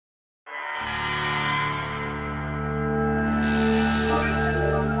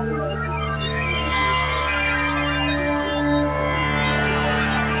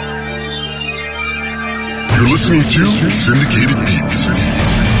listening to Syndicated Beats.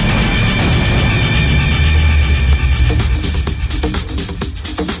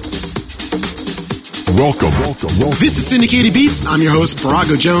 Welcome. This is Syndicated Beats. I'm your host,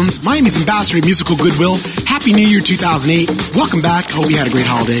 Barago Jones, Miami's ambassador of musical goodwill. Happy New Year 2008. Welcome back. Hope you had a great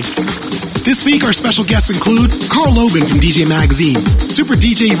holiday. This week, our special guests include Carl Lobin from DJ Magazine, Super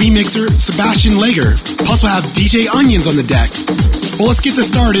DJ Remixer Sebastian Lager, plus we'll have DJ Onions on the decks. Well, let's get this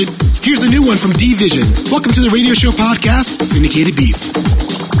started. Here's a new one from D-Vision. Welcome to the radio show podcast, Syndicated Beats.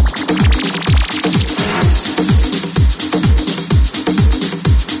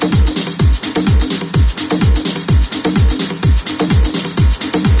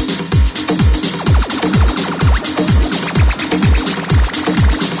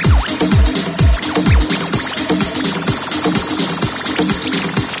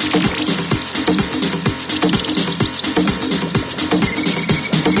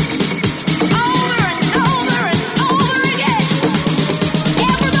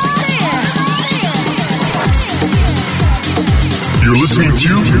 You're listening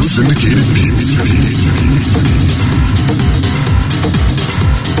to Syndicated Beats.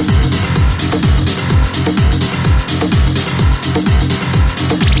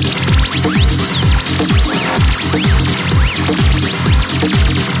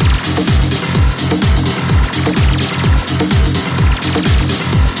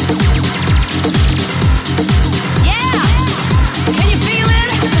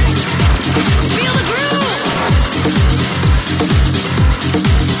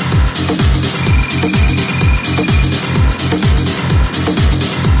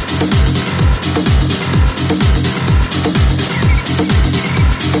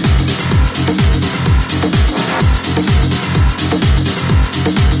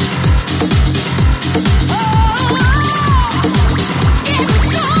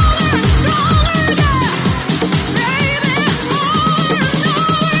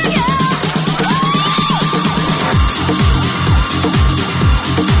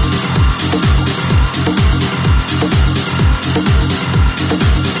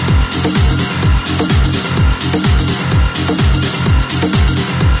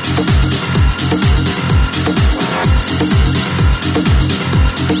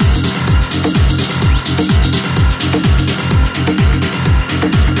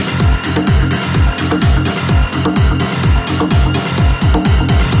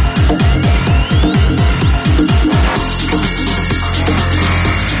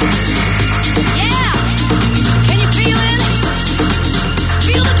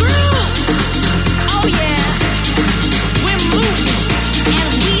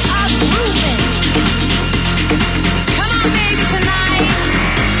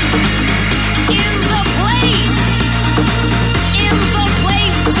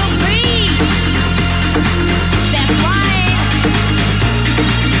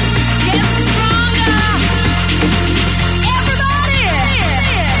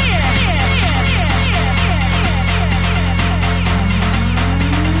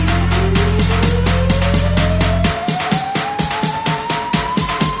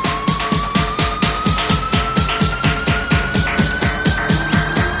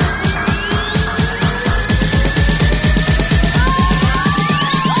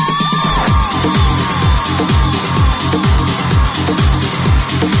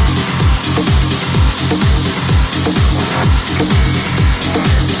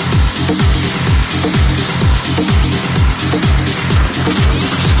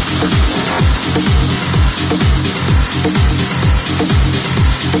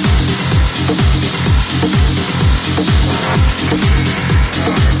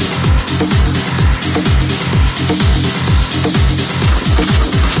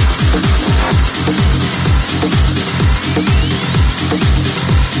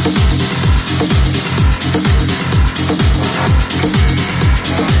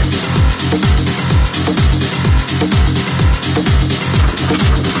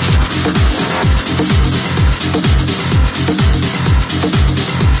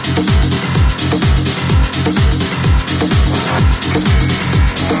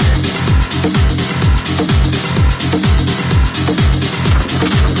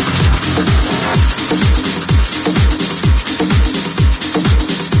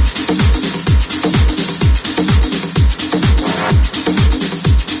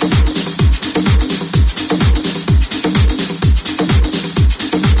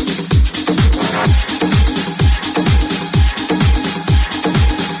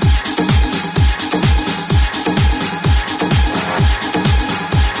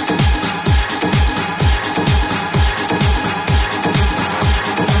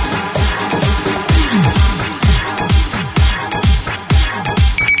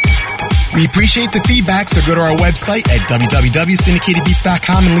 We appreciate the feedback, so go to our website at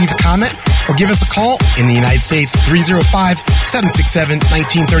www.syndicatedbeats.com and leave a comment, or give us a call in the United States,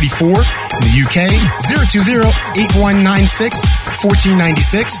 305-767-1934, in the UK,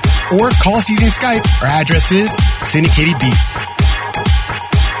 020-8196-1496, or call us using Skype. Our address is Syndicated Beats.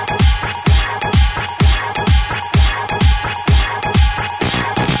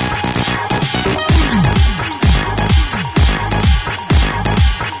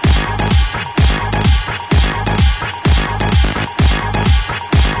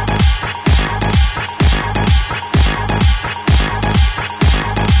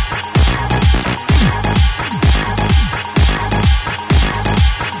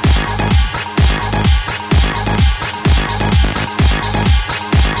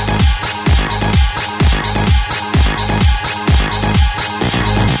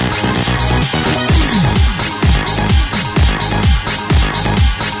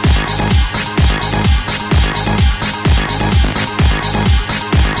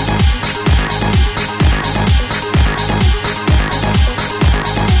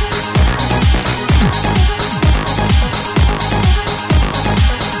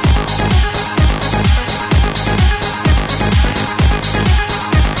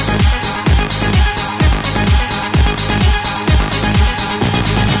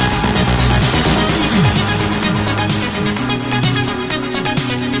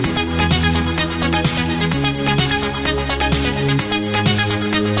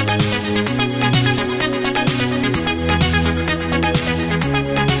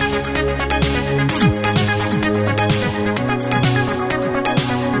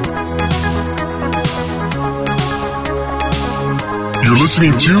 You're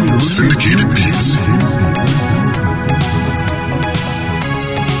listening to Syndicated Beats.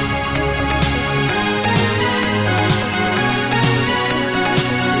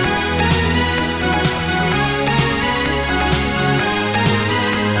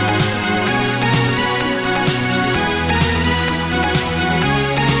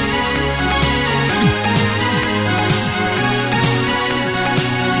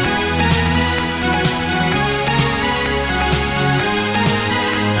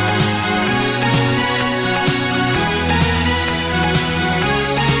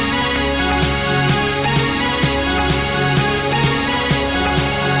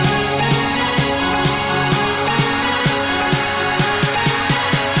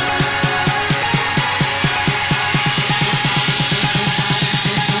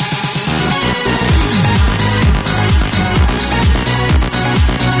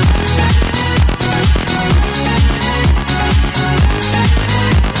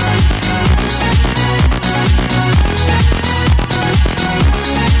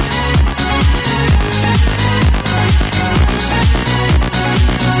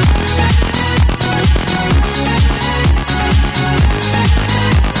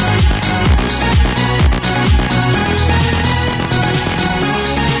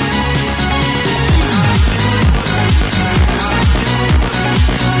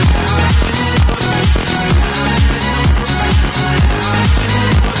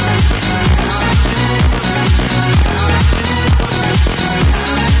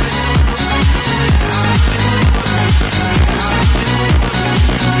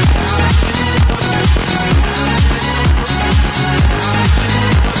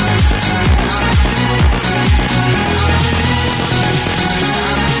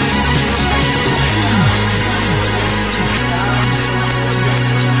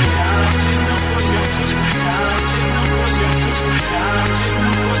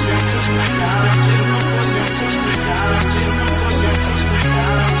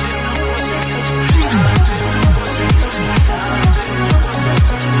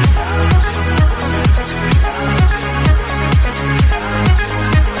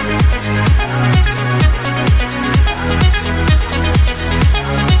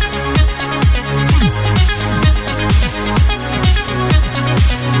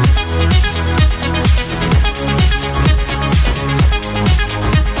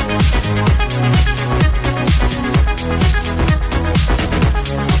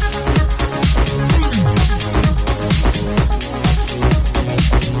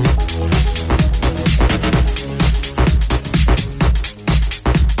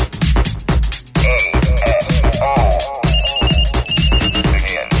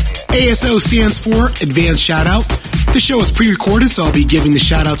 ASO stands for Advanced Shoutout. The show is pre-recorded, so I'll be giving the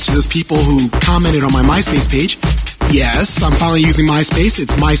shoutouts to those people who commented on my MySpace page. Yes, I'm finally using MySpace.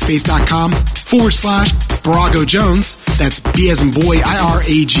 It's myspace.com/Barago Jones. That's B as in boy,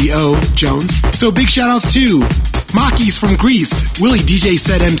 IRAGO Jones. So big shoutouts to Makis from Greece, Willie DJ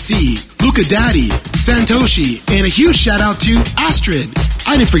Said MC, Luca Daddy, Santoshi, and a huge shout out to Astrid.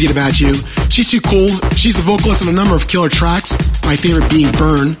 I didn't forget about you. She's too cool. She's the vocalist on a number of killer tracks, my favorite being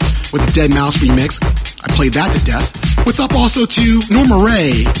Burn with the Dead Mouse remix. I played that to death. What's up also to Norma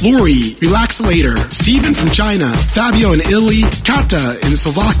Ray, Lori, Relaxalator, Steven from China, Fabio and Illy, Kata in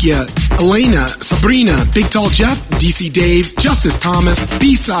Slovakia, Elena, Sabrina, Big Tall Jeff, DC Dave, Justice Thomas,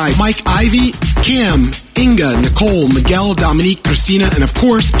 B-Side, Mike Ivy, Cam, Inga, Nicole, Miguel, Dominique, Christina, and of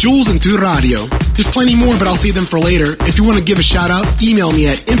course, Jules and Tu Radio. There's plenty more, but I'll save them for later. If you want to give a shout out, email me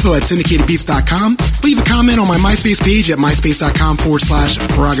at info@syndicatedbeats.com. Leave a comment on my MySpace page at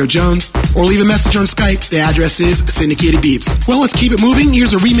myspace.com/Barago Jones, or leave a message on Skype. The address is Syndicated Beats. Well, let's keep it moving.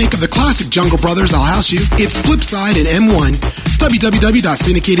 Here's a remake of the classic Jungle Brothers, I'll House You. It's Flipside and M1.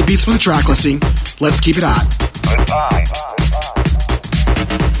 www.syndicatedbeats for the track listing. Let's keep it hot.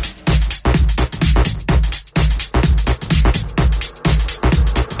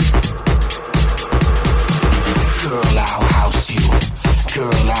 Girl, I'll house you.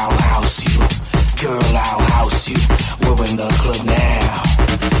 Girl, I'll house you. Girl, I'll house you. We're in the club now.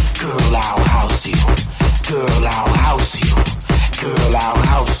 Girl, I'll house you. Girl, I'll house you. Girl, I'll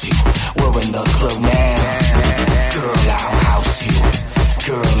house you. We're in the club now. Girl, I'll house you.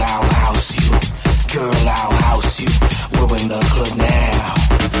 Girl, I'll house you. Girl, I'll house you. We're in the club now.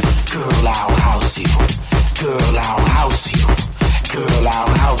 Girl, I'll house you. Girl, I'll house you. Girl,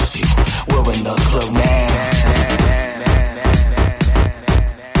 I'll house you. We're in the club now.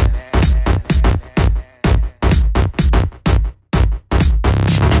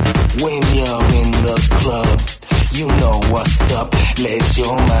 When you're in the club, you know what's up. Let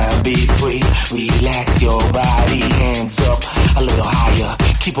your mind be free. Relax your body, hands up a little higher.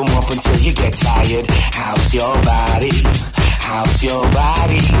 Keep them up until you get tired. House your body, house your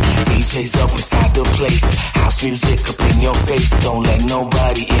body. DJ's up inside the place. House music up in your face. Don't let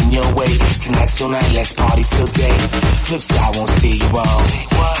nobody in your way. Tonight's your night, let's party till day. Flipside won't steer you wrong.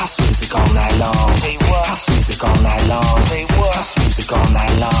 House music all night long. House music all night long. House music all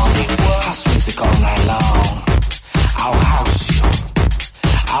night long. House music all night long. I'll house you.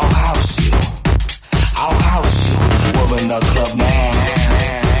 I'll house you. I'll house you. We're in the club now.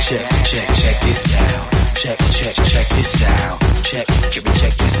 Check, check, check this out. Check, check, check this out. Check,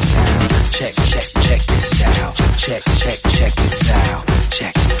 check this out. Check, check, check this out. Check, check, check this out.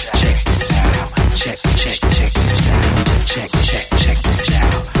 Check, check this out. Check, check, check this out. Check, check, check this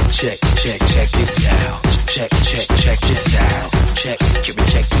out. Check, check, check this out. Check, check, check this out. Check,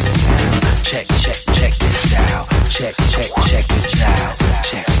 check this out. Check, check, check this out. Check, check, check this out.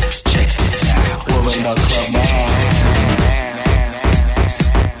 Check, check this out. We're in the club now.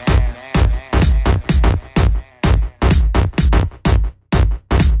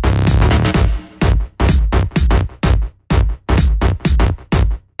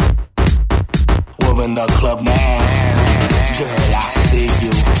 In the club now. Girl, I see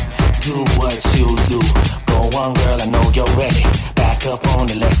you. Do what you do. Go on, girl, I know you're ready. Back up on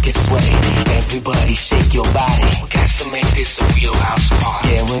it, let's get sweaty. Everybody shake your body. Got to make this a real house party.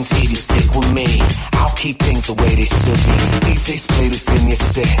 Guaranteed you stick with me. I'll keep things the way they should be. DJs play this in your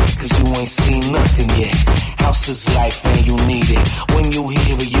set, cause you ain't seen nothing yet. House is life and you need it. When you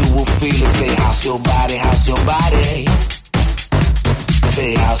hear it, you will feel it. Say house your body, house your body.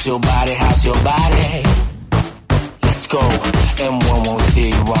 Say house your body, house your body. Let's go, M1 won't steer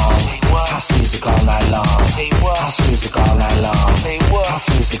you wrong. House music all night long. House music all night long. House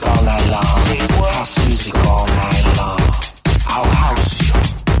music all night long. House music all night long. I'll house you.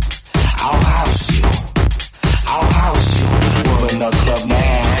 I'll house you. I'll house you. We're in the club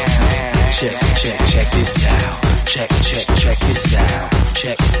now. Check, check, check this out. Check, check, check this out.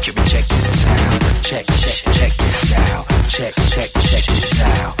 Check, check this out. Check, check, check this out. Check, check, check this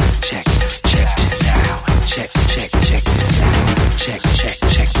out. Check, check this out. Check, check, check this out. Check, check,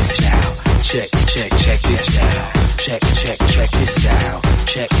 check this out. Check, check, check this out. Check, check, check this out.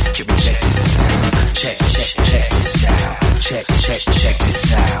 Check, check this out. Check, check, check this out. Check, check, check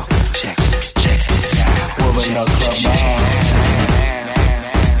this out. Check, check this out. We're in the club now.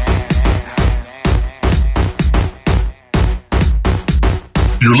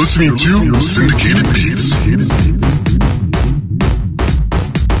 You're listening to Syndicated Beats.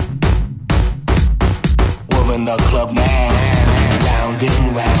 We're in the club now. Round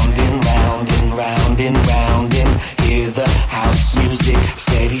and round and round and round and round and hear the house music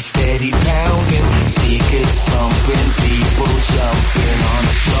steady, steady pounding. Speakers pumping, people jumping on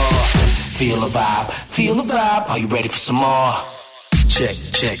the floor. Feel the vibe, feel the vibe. Are you ready for some more? Check,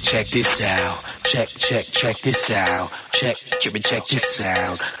 check, check this out. Check, check, check this out. Check, check this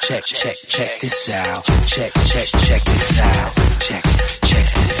out. Check, check, check this out. Check, check, check this out. Check, check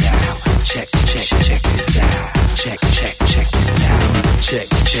this out.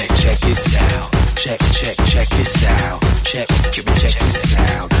 check this out. Check this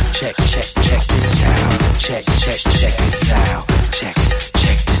out. Check this out. Check this out. Check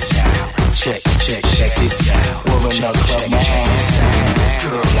this out. Check this out. We're in the club now.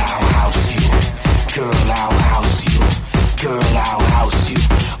 Girl, I'll house you. Girl, I'll house you. Girl, I'll house you.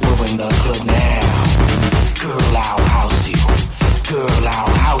 We're in the club now. Girl, I'll house you. Girl, I'll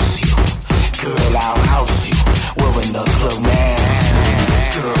house you. Girl, I'll house you. We're in the club now.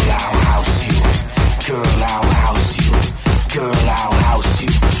 Girl, I'll house you. Girl, I'll house you. Girl, I'll house you.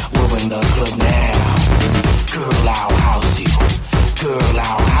 We're in the club now. Girl, I'll house you. Girl,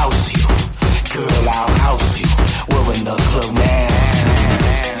 I'll house you. Girl, I'll house you. We're in the club now.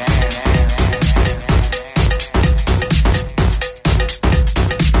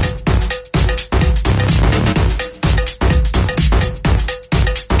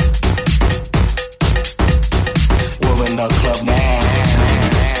 The club now.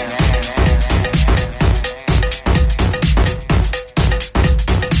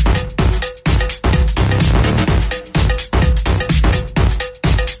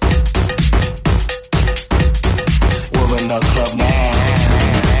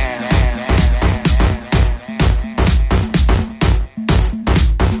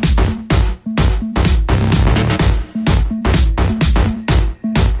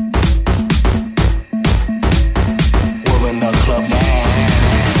 We're in the club now.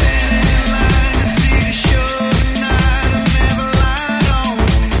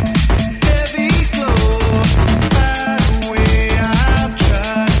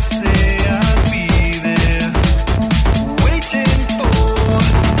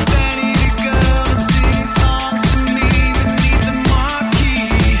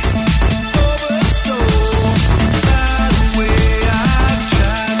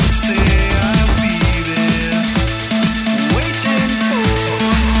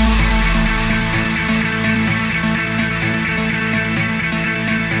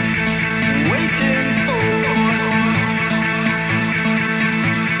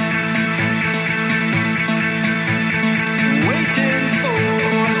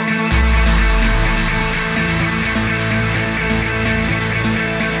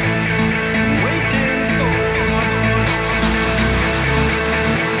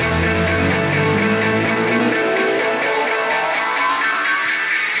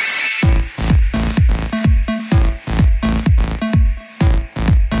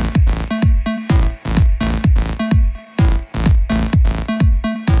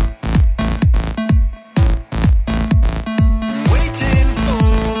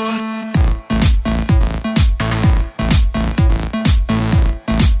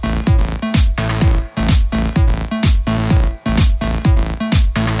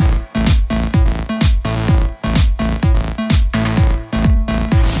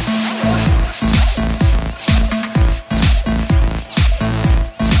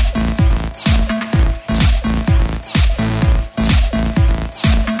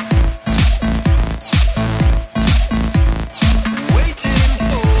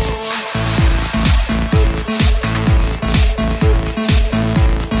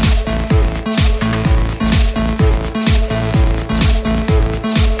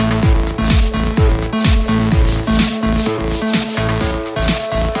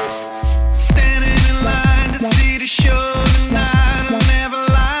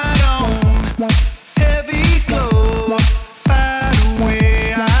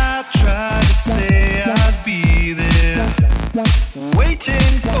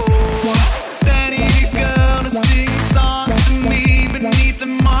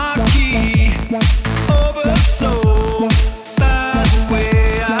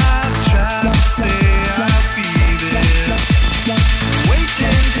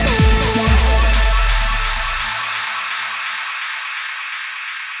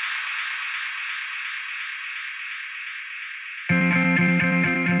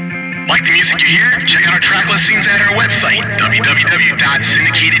 Like the music you hear? Check out our track listings at our website,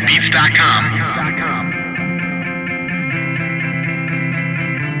 www.syndicatedbeats.com.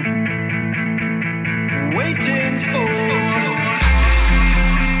 Waiting for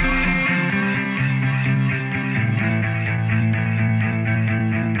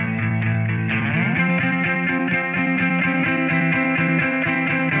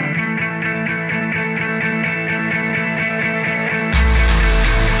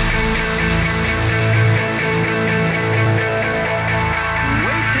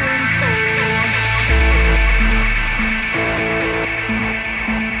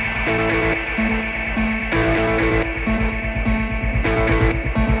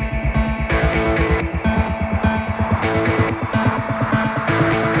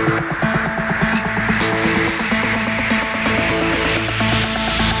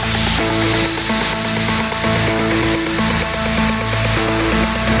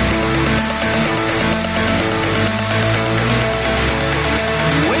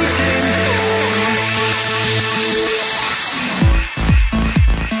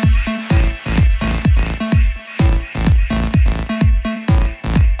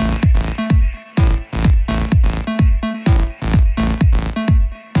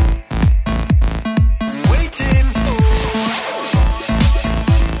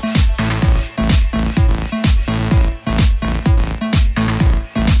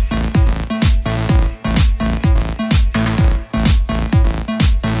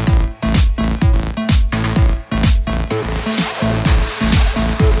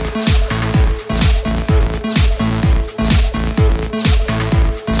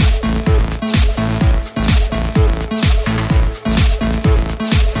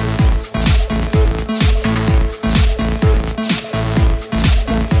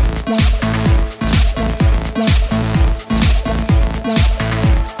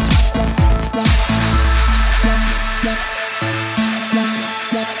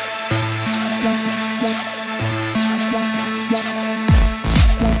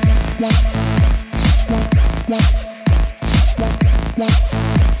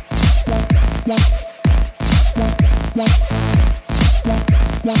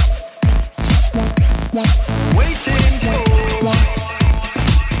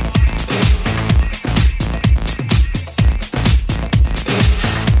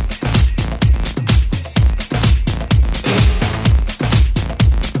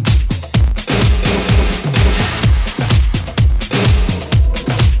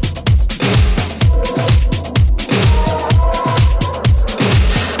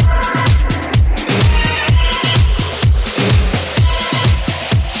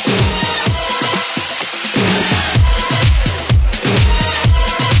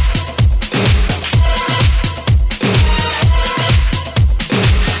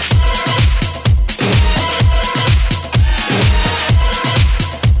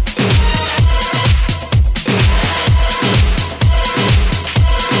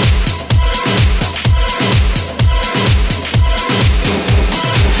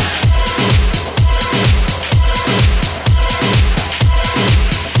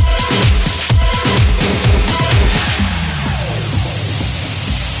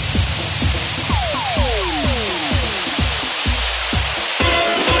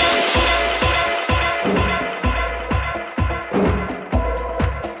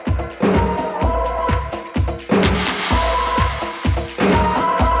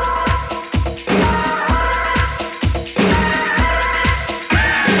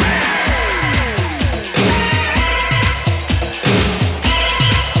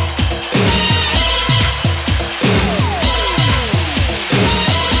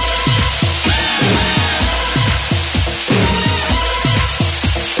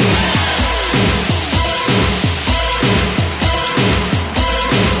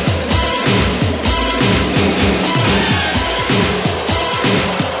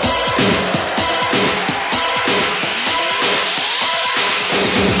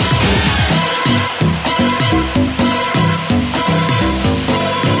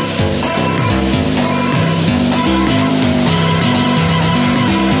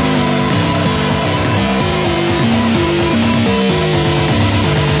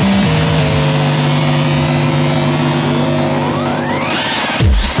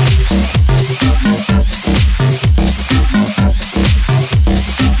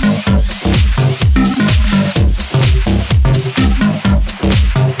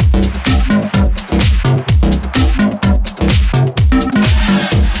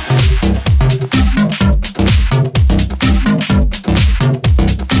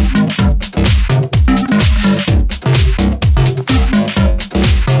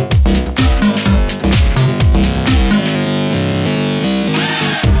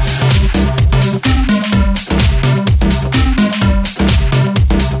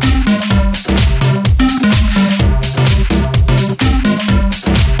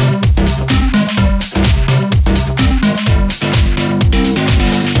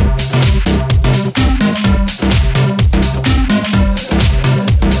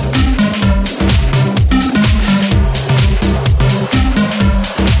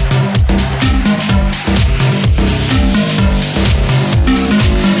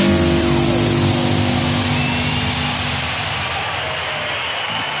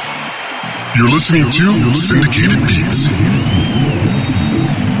listening to Syndicated Beats.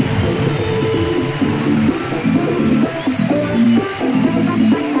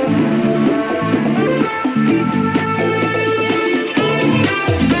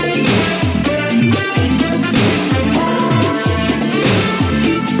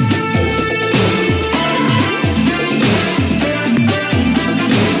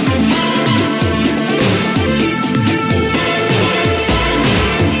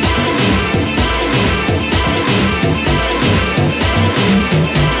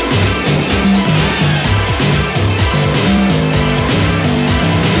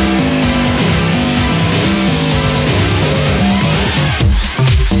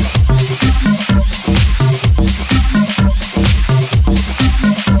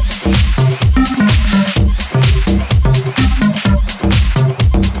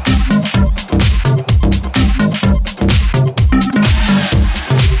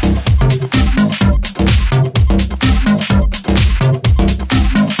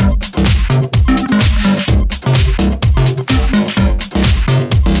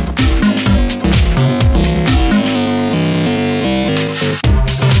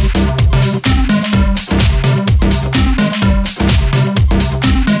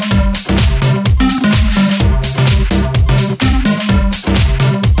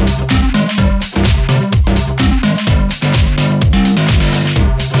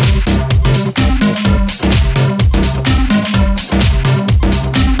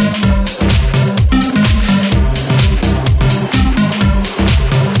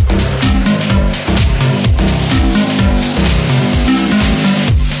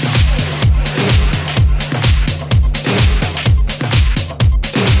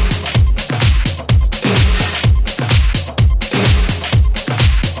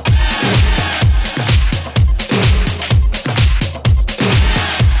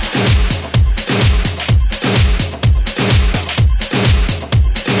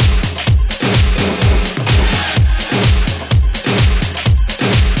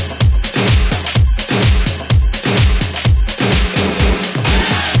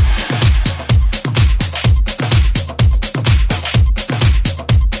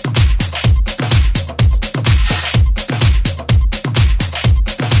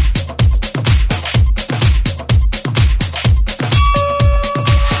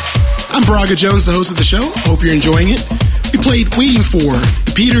 Braga Jones, the host of the show. Hope you're enjoying it. We played Waiting For,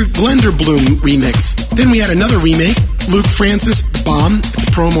 the Peter Glenderbloom remix. Then we had another remake, Luke Francis, The Bomb. It's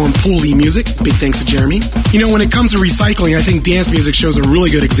a promo on Pool E Music. Big thanks to Jeremy. You know, when it comes to recycling, I think dance music shows a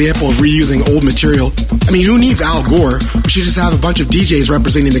really good example of reusing old material. I mean, who needs Al Gore? We should just have a bunch of DJs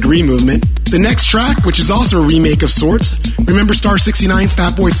representing the Green Movement. The next track, which is also a remake of sorts, remember Star 69,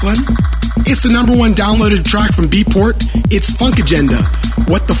 Fatboy Slim? It's the #1 downloaded track from Beatport. It's Funk Agenda.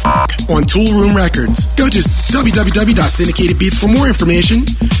 What the f*** on Tool Room Records. Go to www.Syndicated Beats for more information.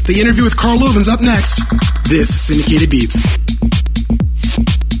 The interview with Carl Lovin's up next. This is Syndicated Beats.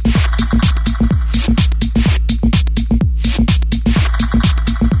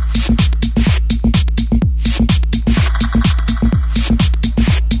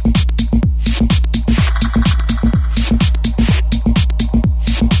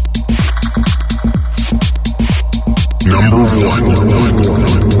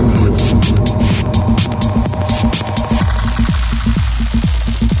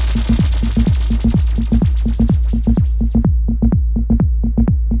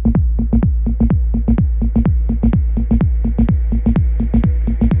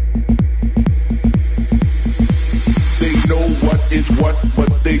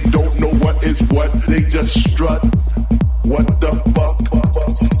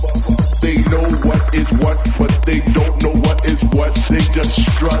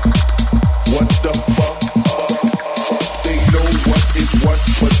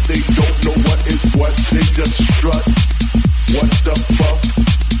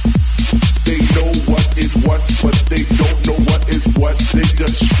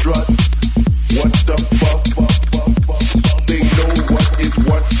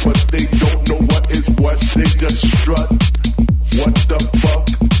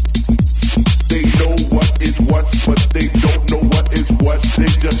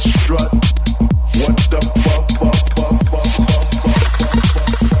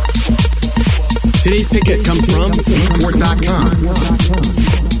 Today's picket comes from Beatport.com.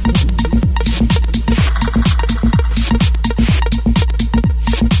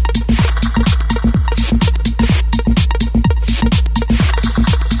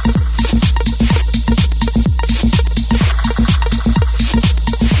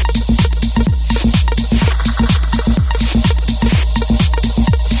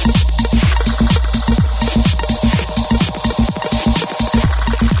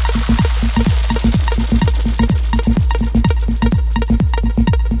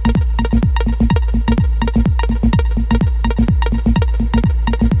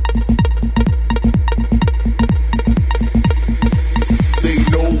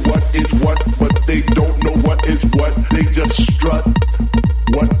 is what, but they don't know what is what. They just strut.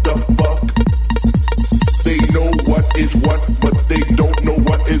 What the fuck? They know what is what, but they don't know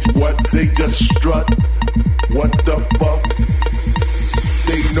what is what. They just strut. What the fuck?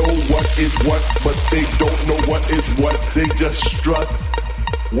 They know what is what, but they don't know what is what. They just strut.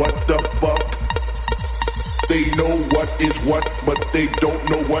 What the fuck? They know what is what, but they don't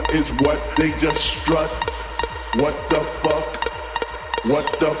know what is what. They just strut. What the fuck? What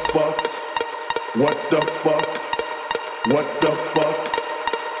the fuck? What the fuck? What the fuck?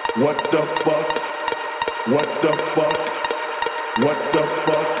 What the fuck? What the fuck? What the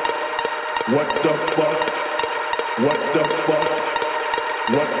fuck? What the fuck? What the fuck?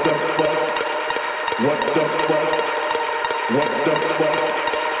 What the fuck? What the fuck? What the fuck?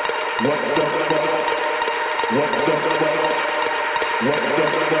 What the fuck? What the fuck? What the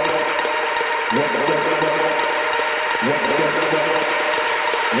fuck? What the fuck? What the fuck?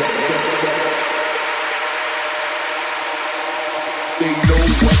 What the fuck? They know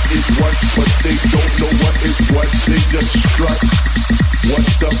what is what, but they don't know what is what. They just strut. What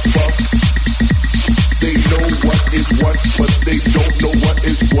the fuck? They know what is what, but they don't know what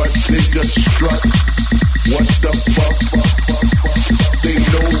is what. They just strut. What the fuck? They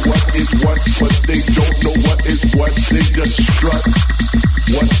know what is what, but they don't know what is what. They just strut.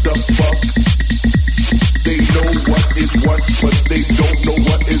 What the fuck? They know what is what, but they don't know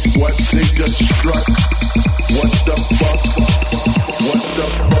what is what. They just strut. What the fuck? What the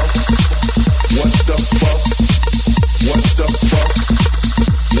fuck? What the fuck? What the fuck?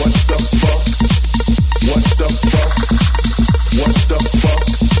 What the fuck? What the fuck? What the fuck? What the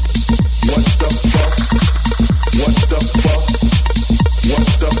fuck? What the fuck? What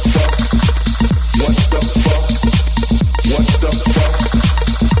the fuck? What the fuck? What the fuck? What the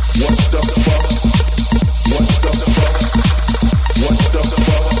fuck? What the fuck? What the fuck? What the fuck?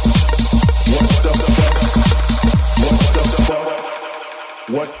 What the fuck?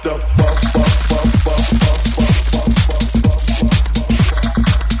 What the fuck?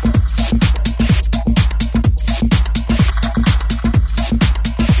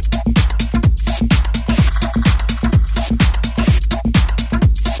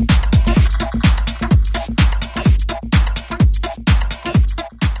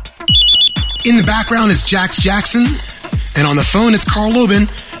 In the background is Jax Jackson, and on the phone it's Carl Lobin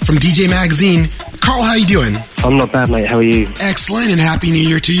from DJ Magazine. Carl, how you doing? I'm not bad, mate. How are you? Excellent, and Happy New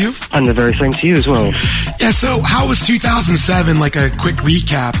Year to you. And the very same to you as well. Yeah, so how was 2007? Like a quick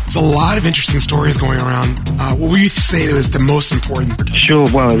recap. There's a lot of interesting stories going around. What would you say was the most important? Sure.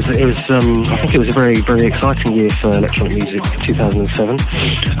 Well, it was. I think it was a very, very exciting year for electronic music. 2007.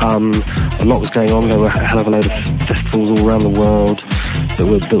 A lot was going on. There were a hell of a load of festivals all around the world that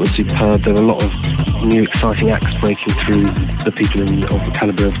were superb. There were a lot of new, exciting acts breaking through. The people of the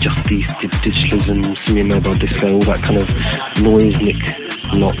caliber of Just East, Digitalism, Simian Mobile Disco, all that kind of noise,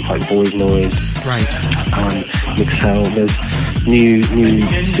 not like boys noise. Right. Mixel. There's new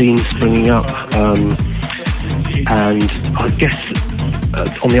scenes springing up, and I guess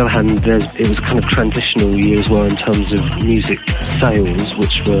on the other hand, it was kind of transitional year as well in terms of music sales,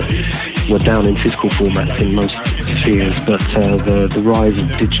 which were down in physical formats in most spheres, but the rise of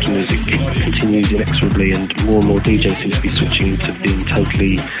digital music continues inexorably, and more DJs seem to be switching to being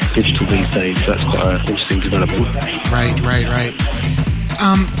totally digital these days. So that's quite an interesting development. Right.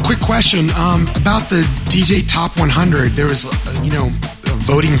 Quick question about the DJ Top 100. There was, a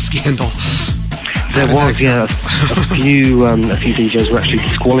voting scandal. There was, yeah. A few DJs were actually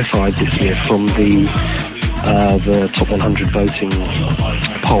disqualified this year from the Top 100 voting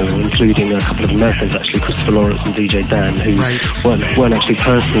poll, including a couple of Americans, actually, Christopher Lawrence and DJ Dan, who weren't actually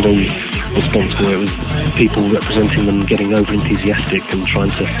personally responsible. It was people representing them getting over-enthusiastic and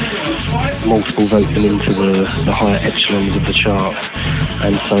trying to multiple vote them into the higher echelons of the chart.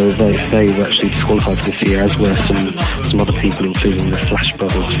 And so they were actually disqualified for this year, as were some other people, including the Flash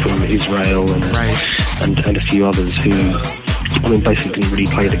Brothers from Israel and a few others who, basically didn't really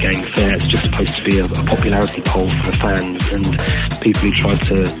play the game fair. It's just supposed to be a popularity poll for the fans, and people who tried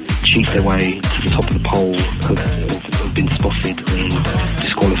to cheat their way to the top of the poll have been spotted and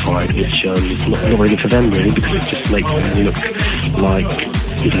disqualified, which is not really good for them, really, because it just makes them look like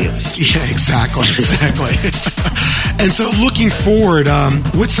idiots. Yeah, exactly. And so looking forward,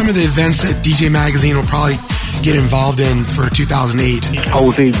 what's some of the events that DJ Magazine will probably get involved in for 2008?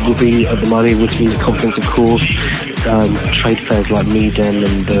 We'll be at the Miami Wood Music Conference, of course. Trade fairs like MEDEM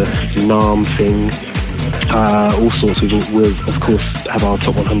and the NARM thing. All sorts. We'll of course have our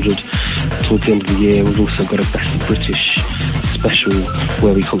Top 100 towards the end of the year. We've also got a Best of British special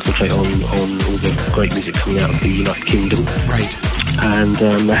where we concentrate on all the great music coming out of the United Kingdom. Right.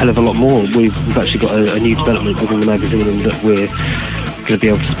 and a hell of a lot more. We've actually got a new development within the magazine, and that we're going to be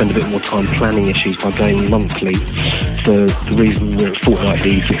able to spend a bit more time planning issues by going monthly. The reason we were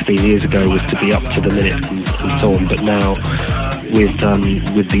fortnightly 16 years ago was to be up to the minute and so on, but now with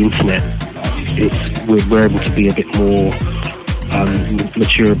the internet, we're able to be a bit more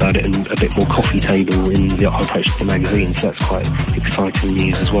mature about it and a bit more coffee table in the approach to the magazine. So that's quite exciting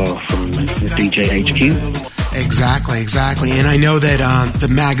news as well from DJ HQ. Exactly. And I know that the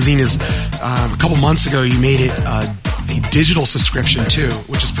magazine is, a couple months ago, you made it a digital subscription too,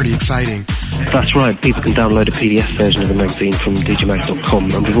 which is pretty exciting. That's right. People can download a PDF version of the magazine from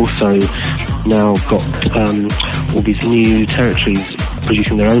djmag.com. And we've also now got all these new territories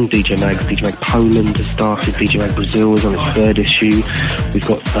producing their own DJ Mags. DJ Mag Poland has started, DJ Mag Brazil is on its 3rd issue. We've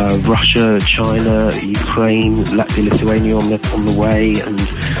got Russia, China, Ukraine, Latvia, Lithuania on the way, and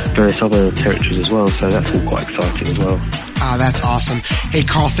various other territories as well. So that's all quite exciting as well. That's awesome. Hey,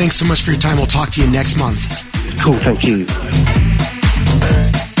 Carl, thanks so much for your time. We'll talk to you next month. Cool, thank you.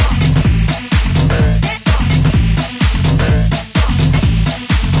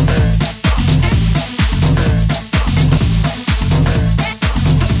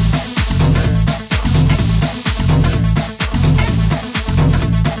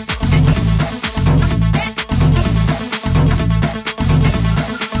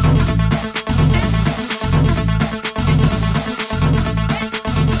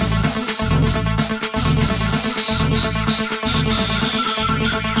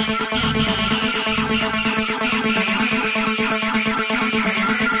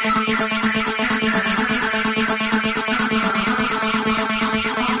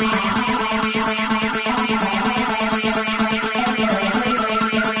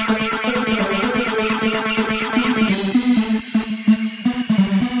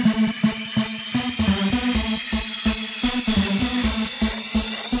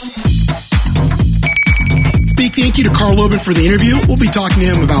 Thank you to Carl Lobin for the interview. We'll be talking to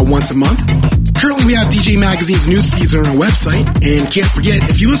him about once a month. Currently, we have DJ Magazine's news feeds on our website. And can't forget,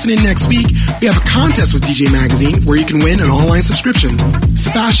 if you listen in next week, we have a contest with DJ Magazine where you can win an online subscription.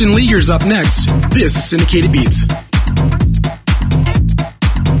 Sebastian Lieger's up next. This is Syndicated Beats.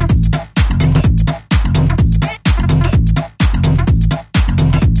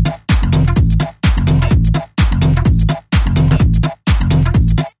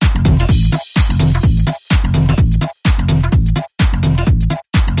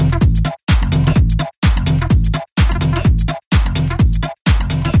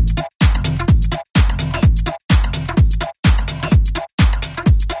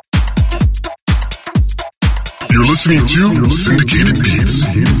 You're listening to Syndicated Beats.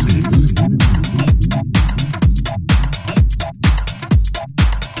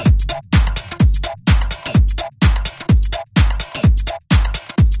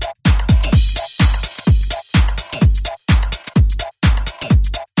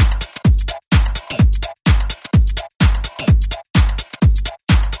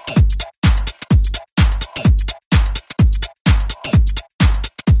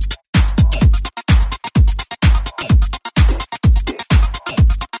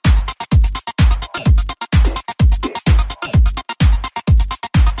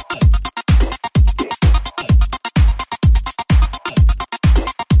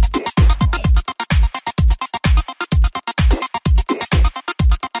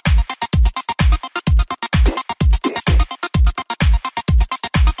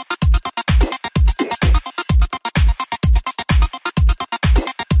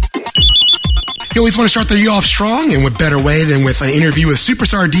 You always want to start the year off strong, and what better way than with an interview with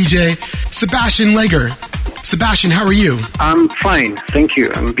superstar DJ Sebastian Lieger. Sebastian, how are you? I'm fine, thank you.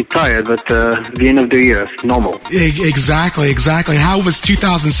 I'm a bit tired, but the end of the year is normal. Exactly. And how was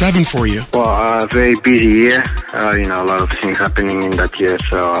 2007 for you? Well, a very busy year. A lot of things happening in that year,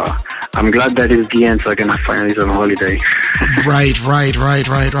 so I'm glad that it's the end, so I can finally be on holiday. Right.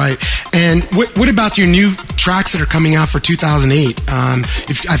 And what about your new tracks that are coming out for 2008?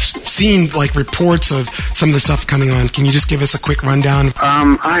 If I've seen like reports of some of the stuff coming on. Can you just give us a quick rundown?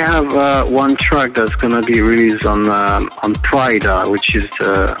 I have one track that's gonna be released on Pride, which is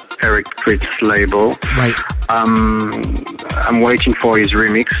Eric Critt's label. Right. I'm waiting for his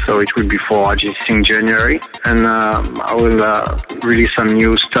remix, so it will be for Argist in January, and I will release some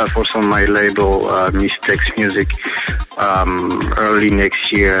new stuff also on my label, Mistakes Music, early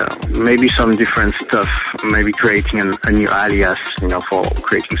next year. Maybe some different stuff, maybe creating a new alias, for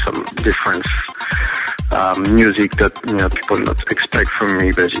creating some difference music that people not expect from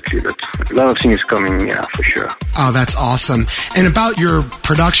me, basically. But a lot of things coming, yeah, for sure. Oh, that's awesome. And about your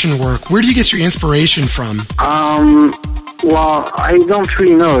production work, where do you get your inspiration from? Well, I don't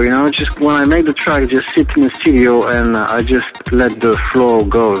really know, just when I make the track, I just sit in the studio and I just let the flow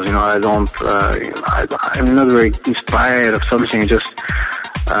go, I don't, I'm not very inspired of something, just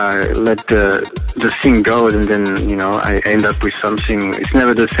let the thing go, and then, I end up with something. It's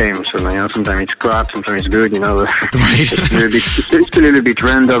never the same, so, sometimes it's crap, sometimes it's good, Right. It's a little bit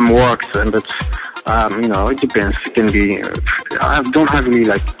random work, but it depends. It can be. I don't have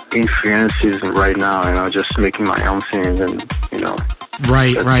really influences right now. Just making my own things, and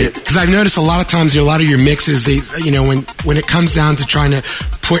Right. Because I've noticed a lot of times, a lot of your mixes, they, when it comes down to trying to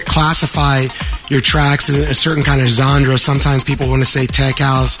classify your tracks in a certain kind of genre, sometimes people want to say tech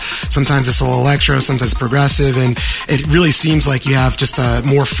house, sometimes it's a little electro, sometimes progressive, and it really seems like you have just a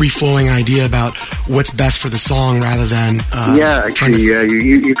more free-flowing idea about what's best for the song rather than you can't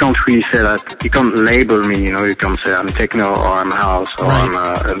really say that. You can't label me, you can't say I'm techno or I'm house or I'm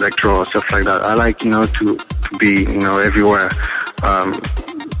electro or stuff like that. I like, to be, everywhere.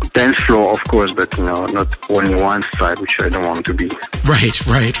 Dance floor, of course, but not only one side, which I don't want to be. Right.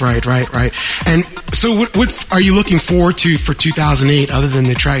 And so, what are you looking forward to for 2008, other than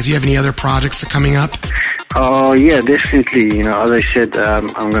the tracks? Do you have any other projects coming up? Oh yeah, definitely. As I said,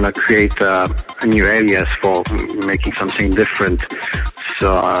 I'm gonna create a new alias for making something different.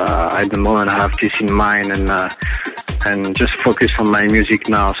 So at the moment, I have this in mind, and just focus on my music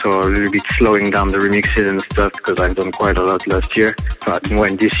now, so a little bit slowing down the remixes and stuff, because I've done quite a lot last year,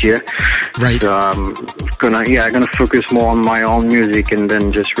 this year. Right. So I'm gonna focus more on my own music and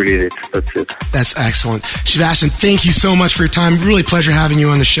then just release it. That's it. That's excellent. Sebastian, thank you so much for your time. Really pleasure having you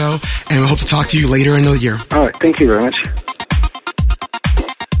on the show, and we hope to talk to you later in the year. All right, thank you very much.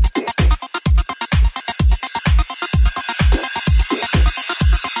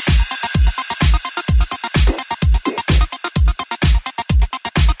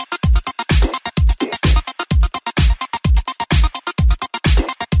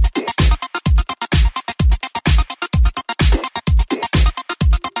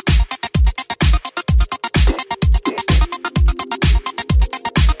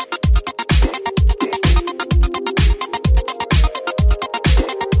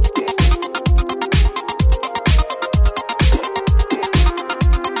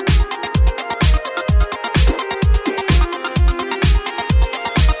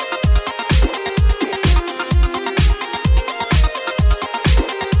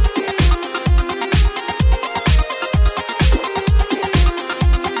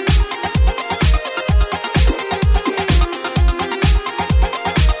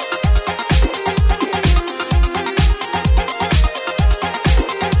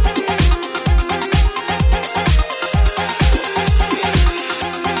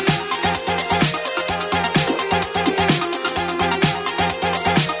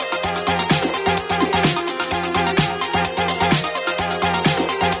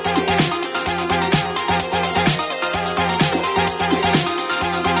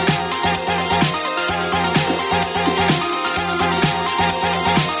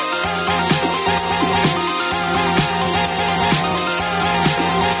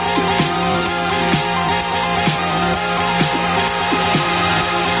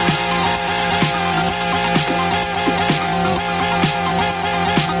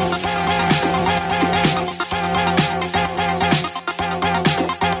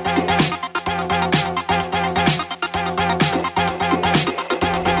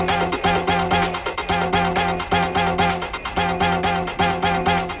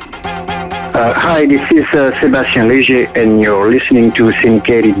 Hi, this is Sébastien Léger, and you're listening to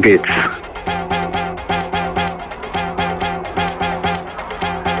Syndicated Beats.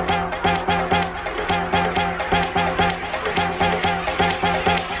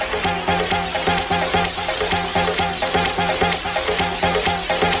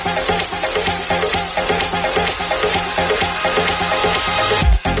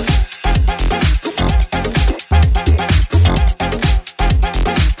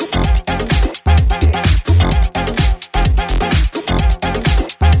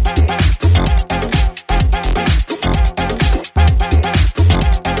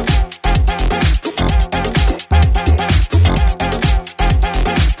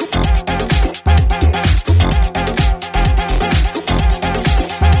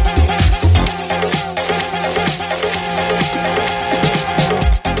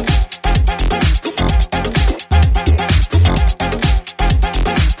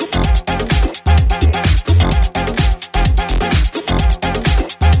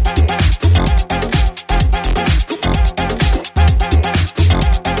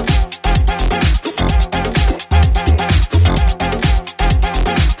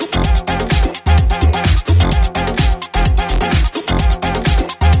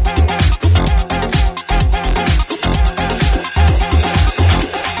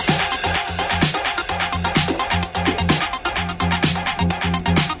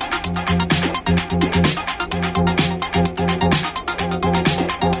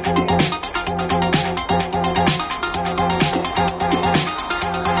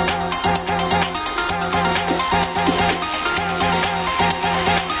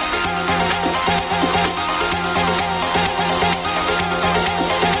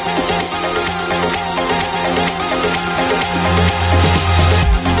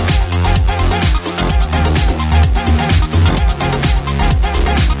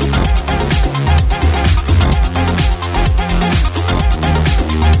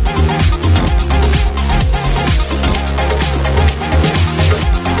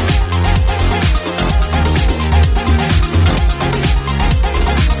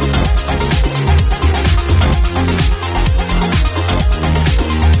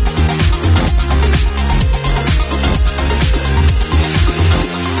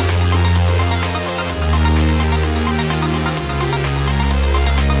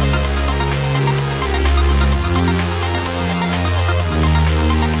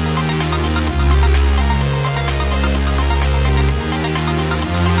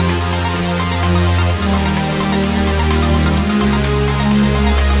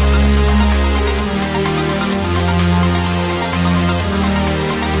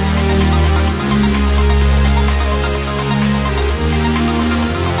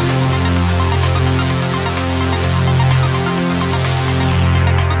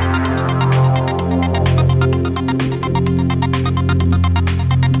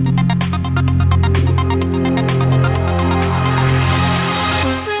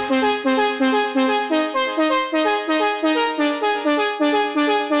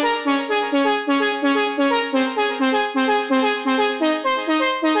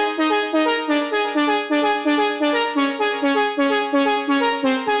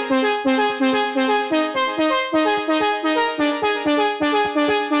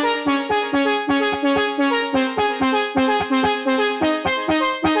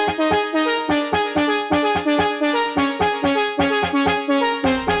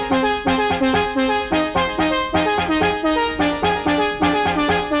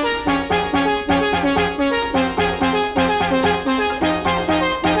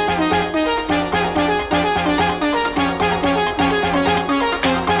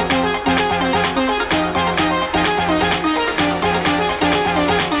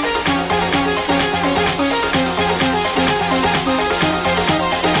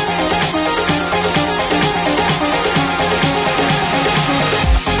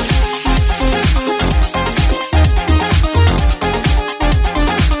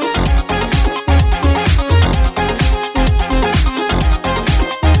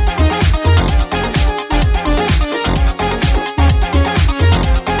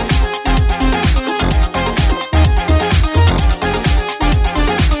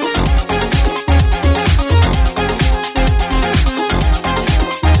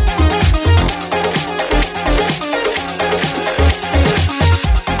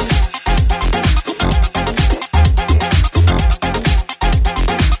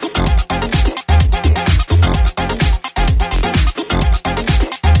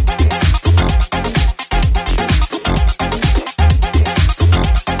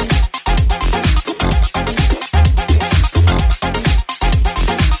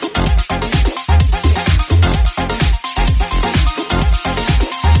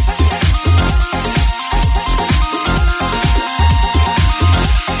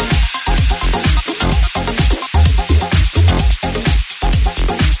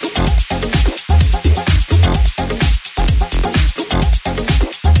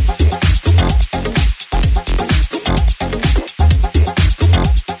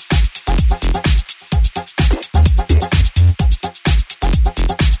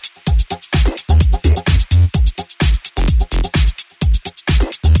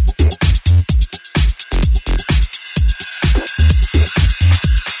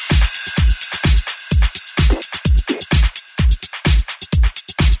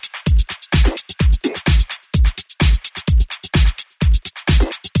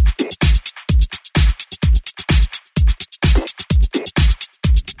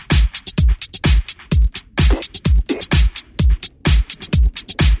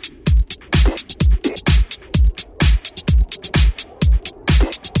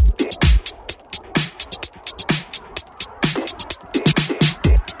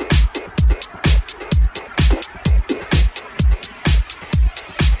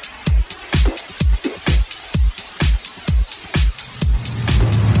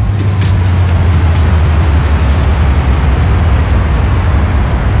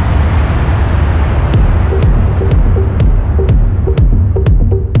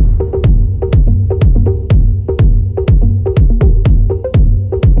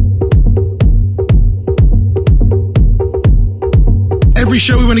 Every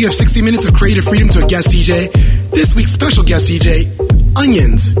show we want to give 60 minutes of creative freedom to a guest DJ. This week's special guest DJ,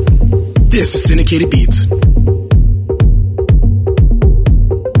 Onions. This is Syndicated Beats.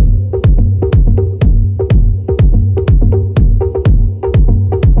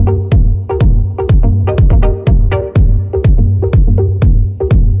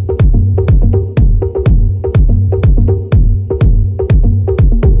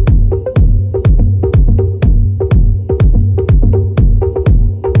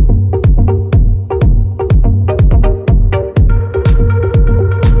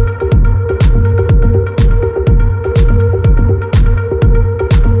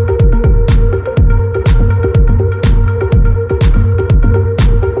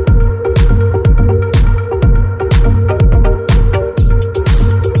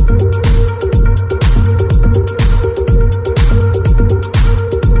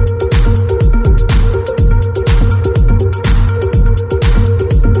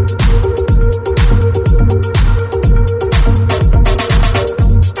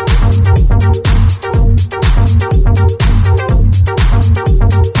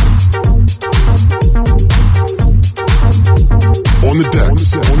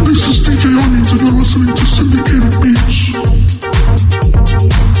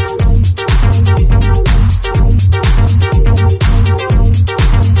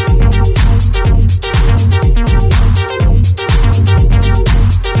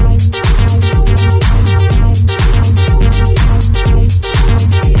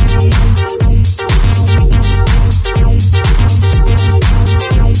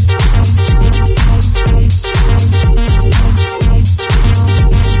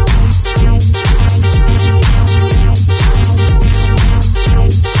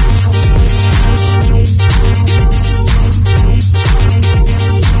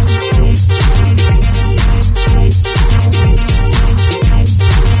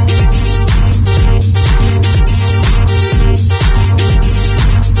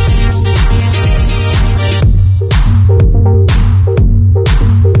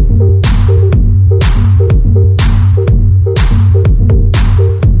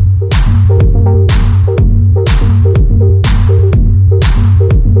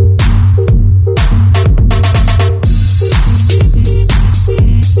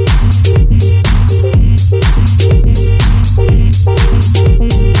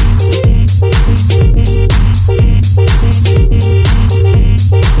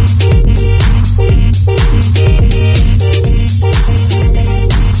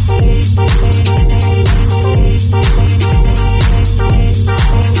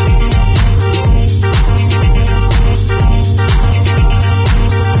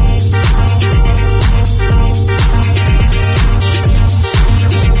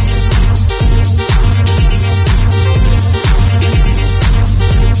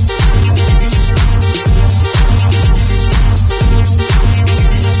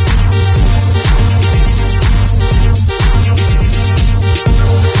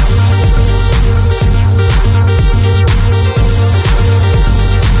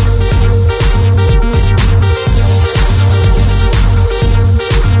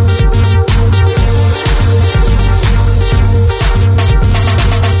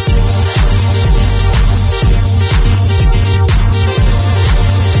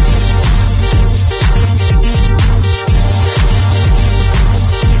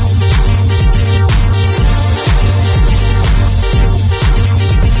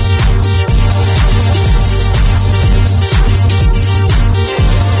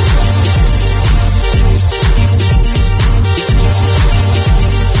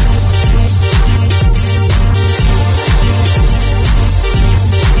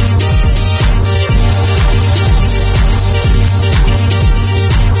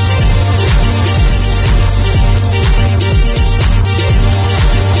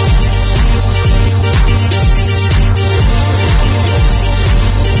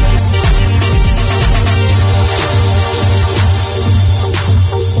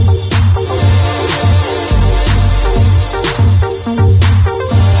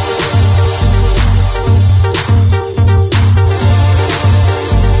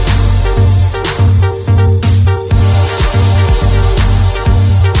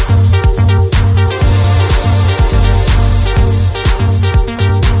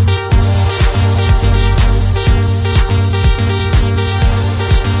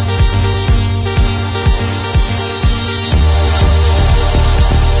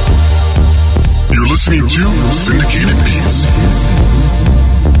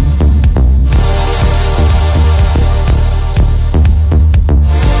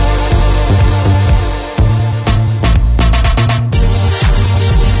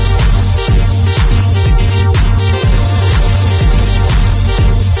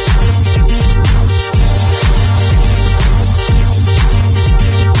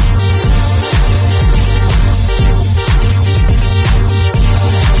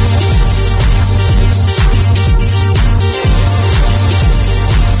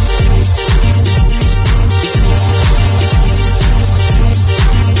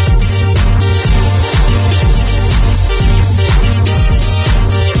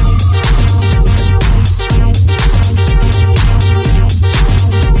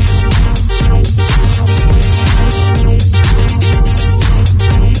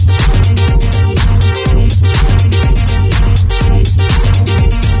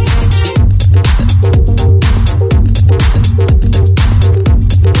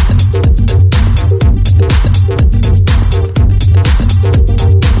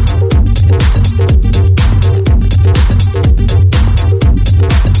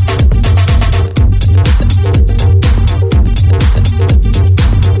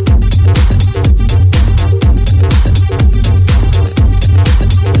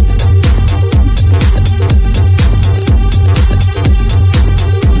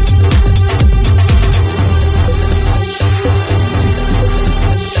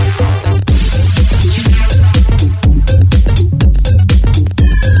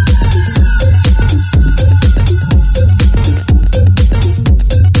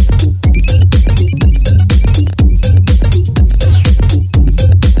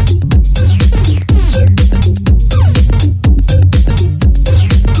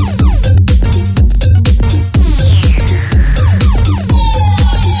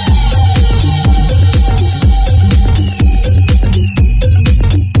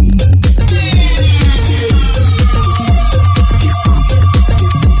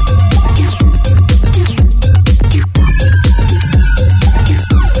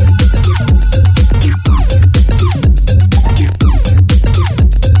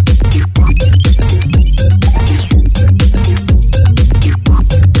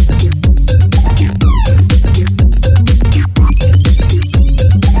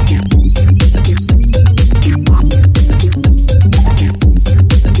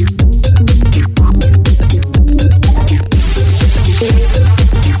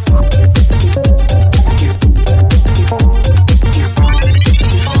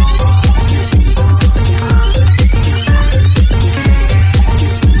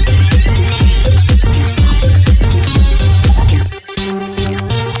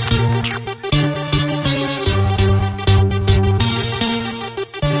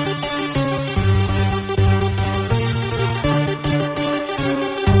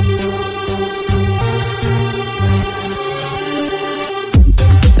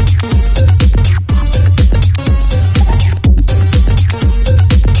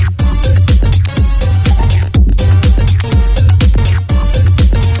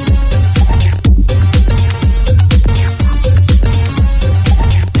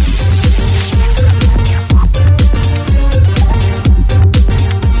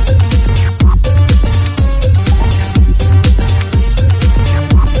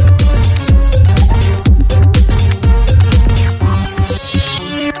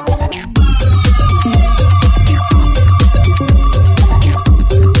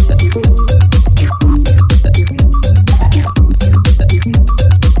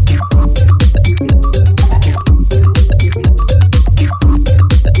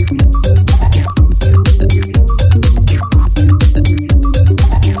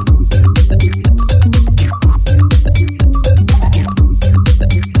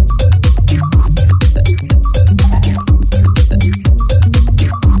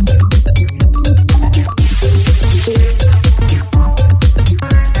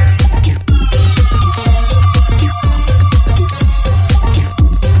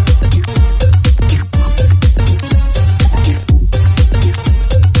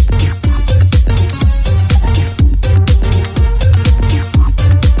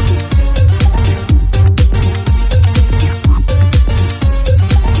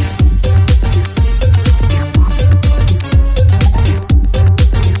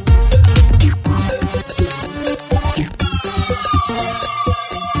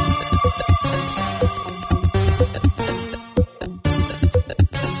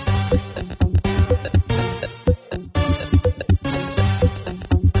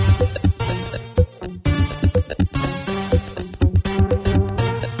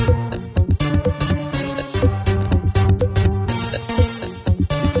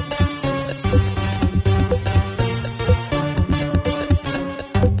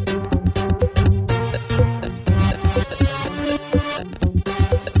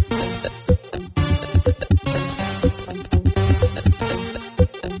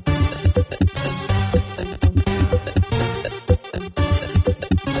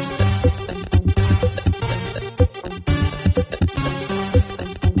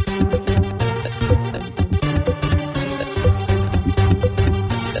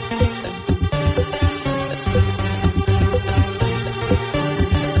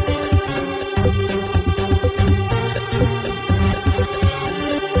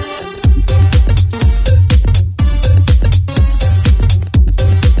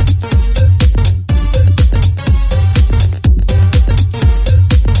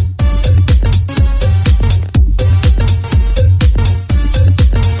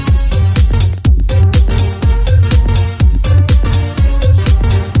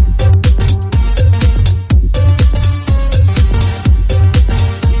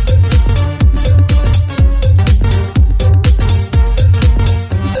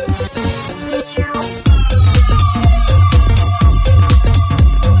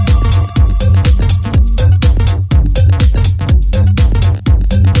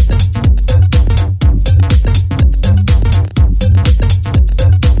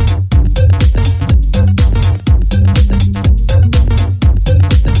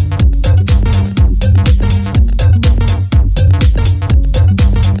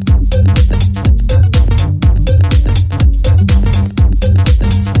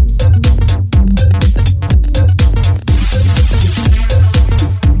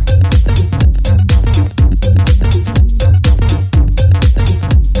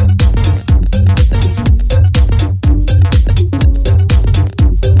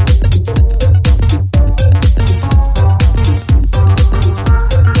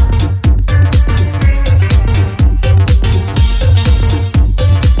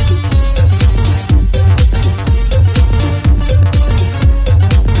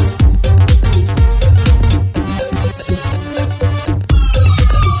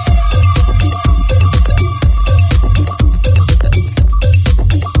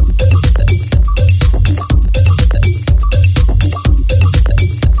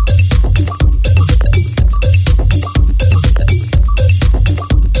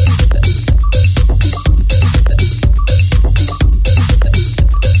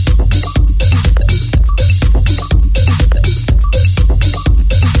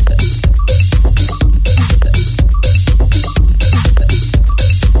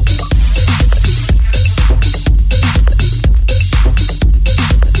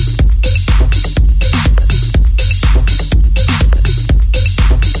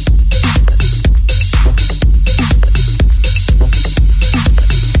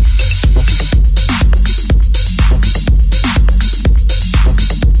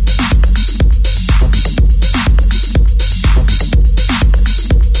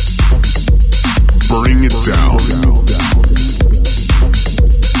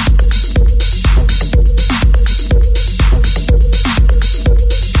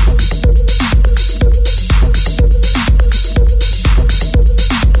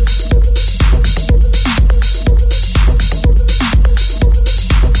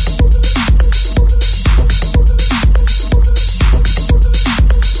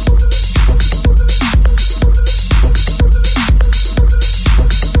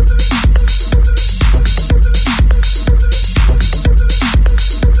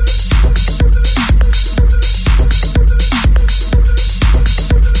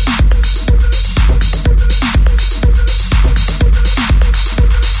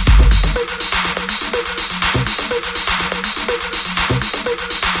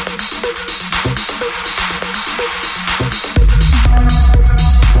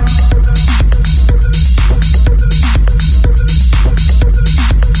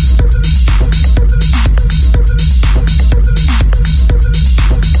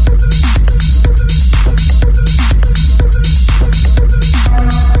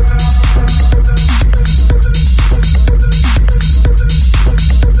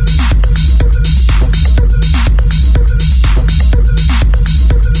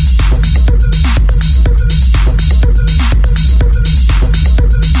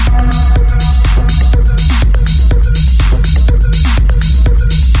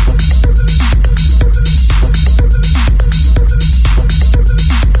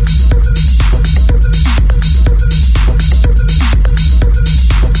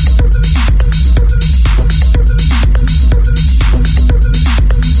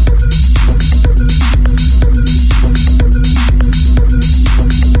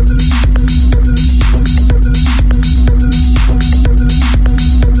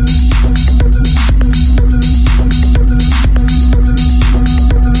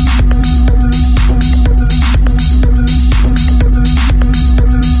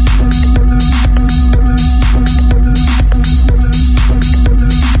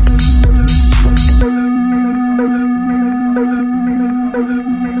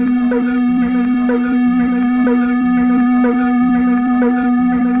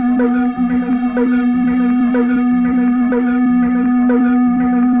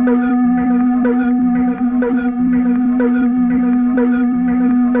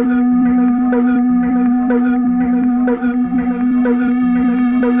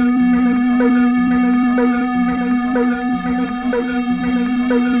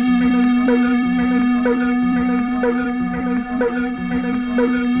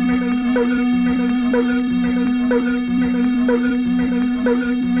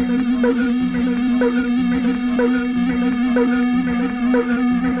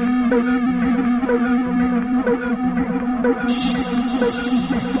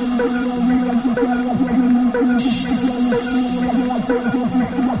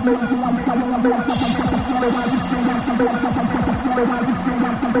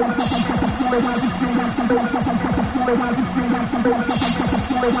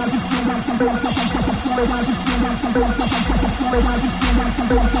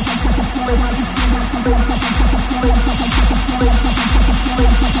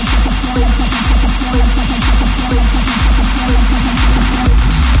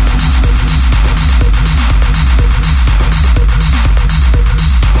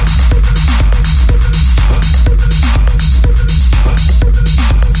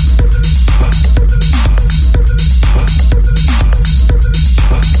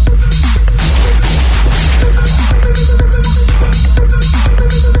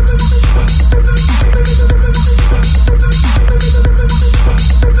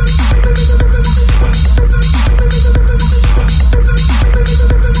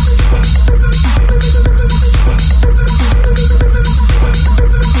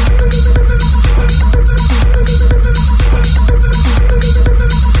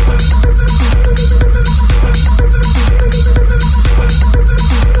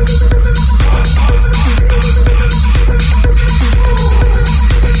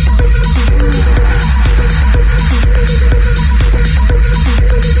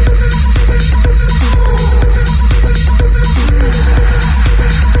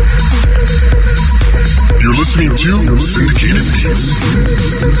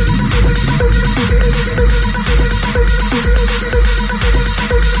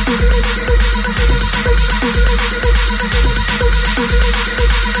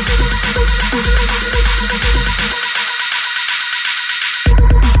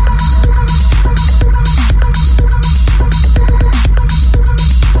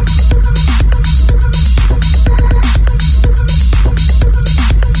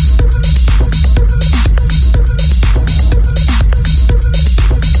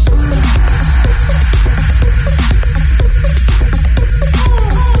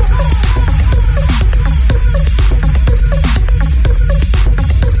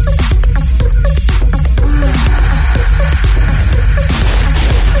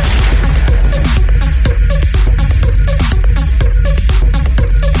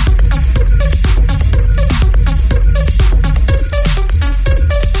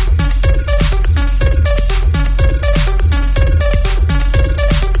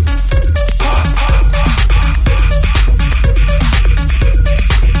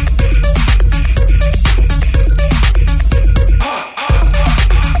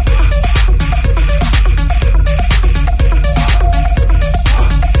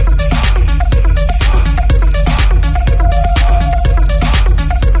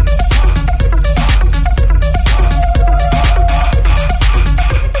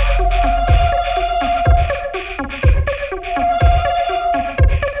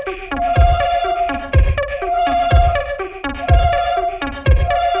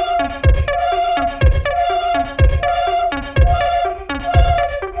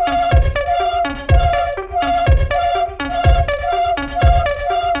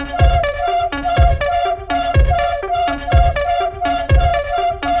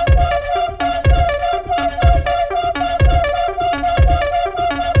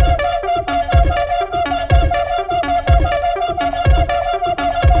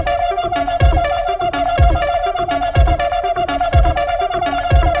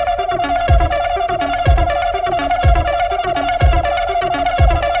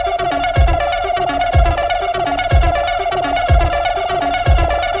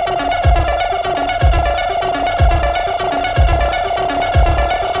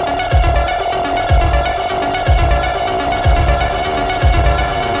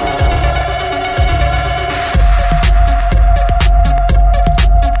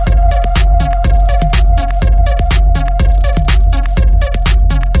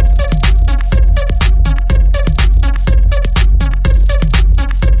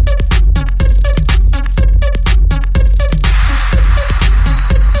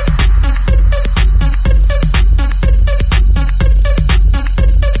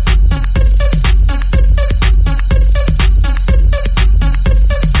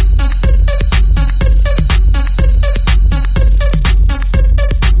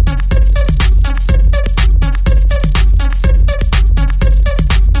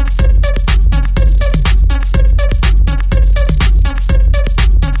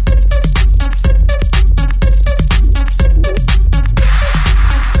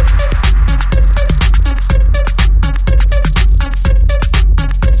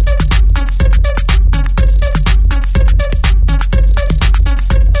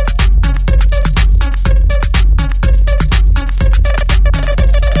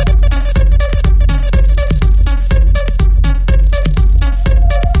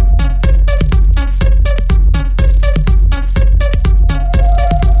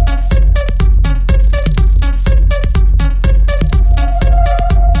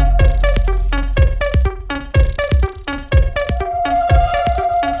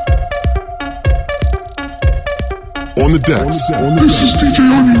 on the decks. This is DJ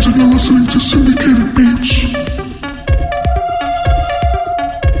Onions and you're listening to Syndicated Beats.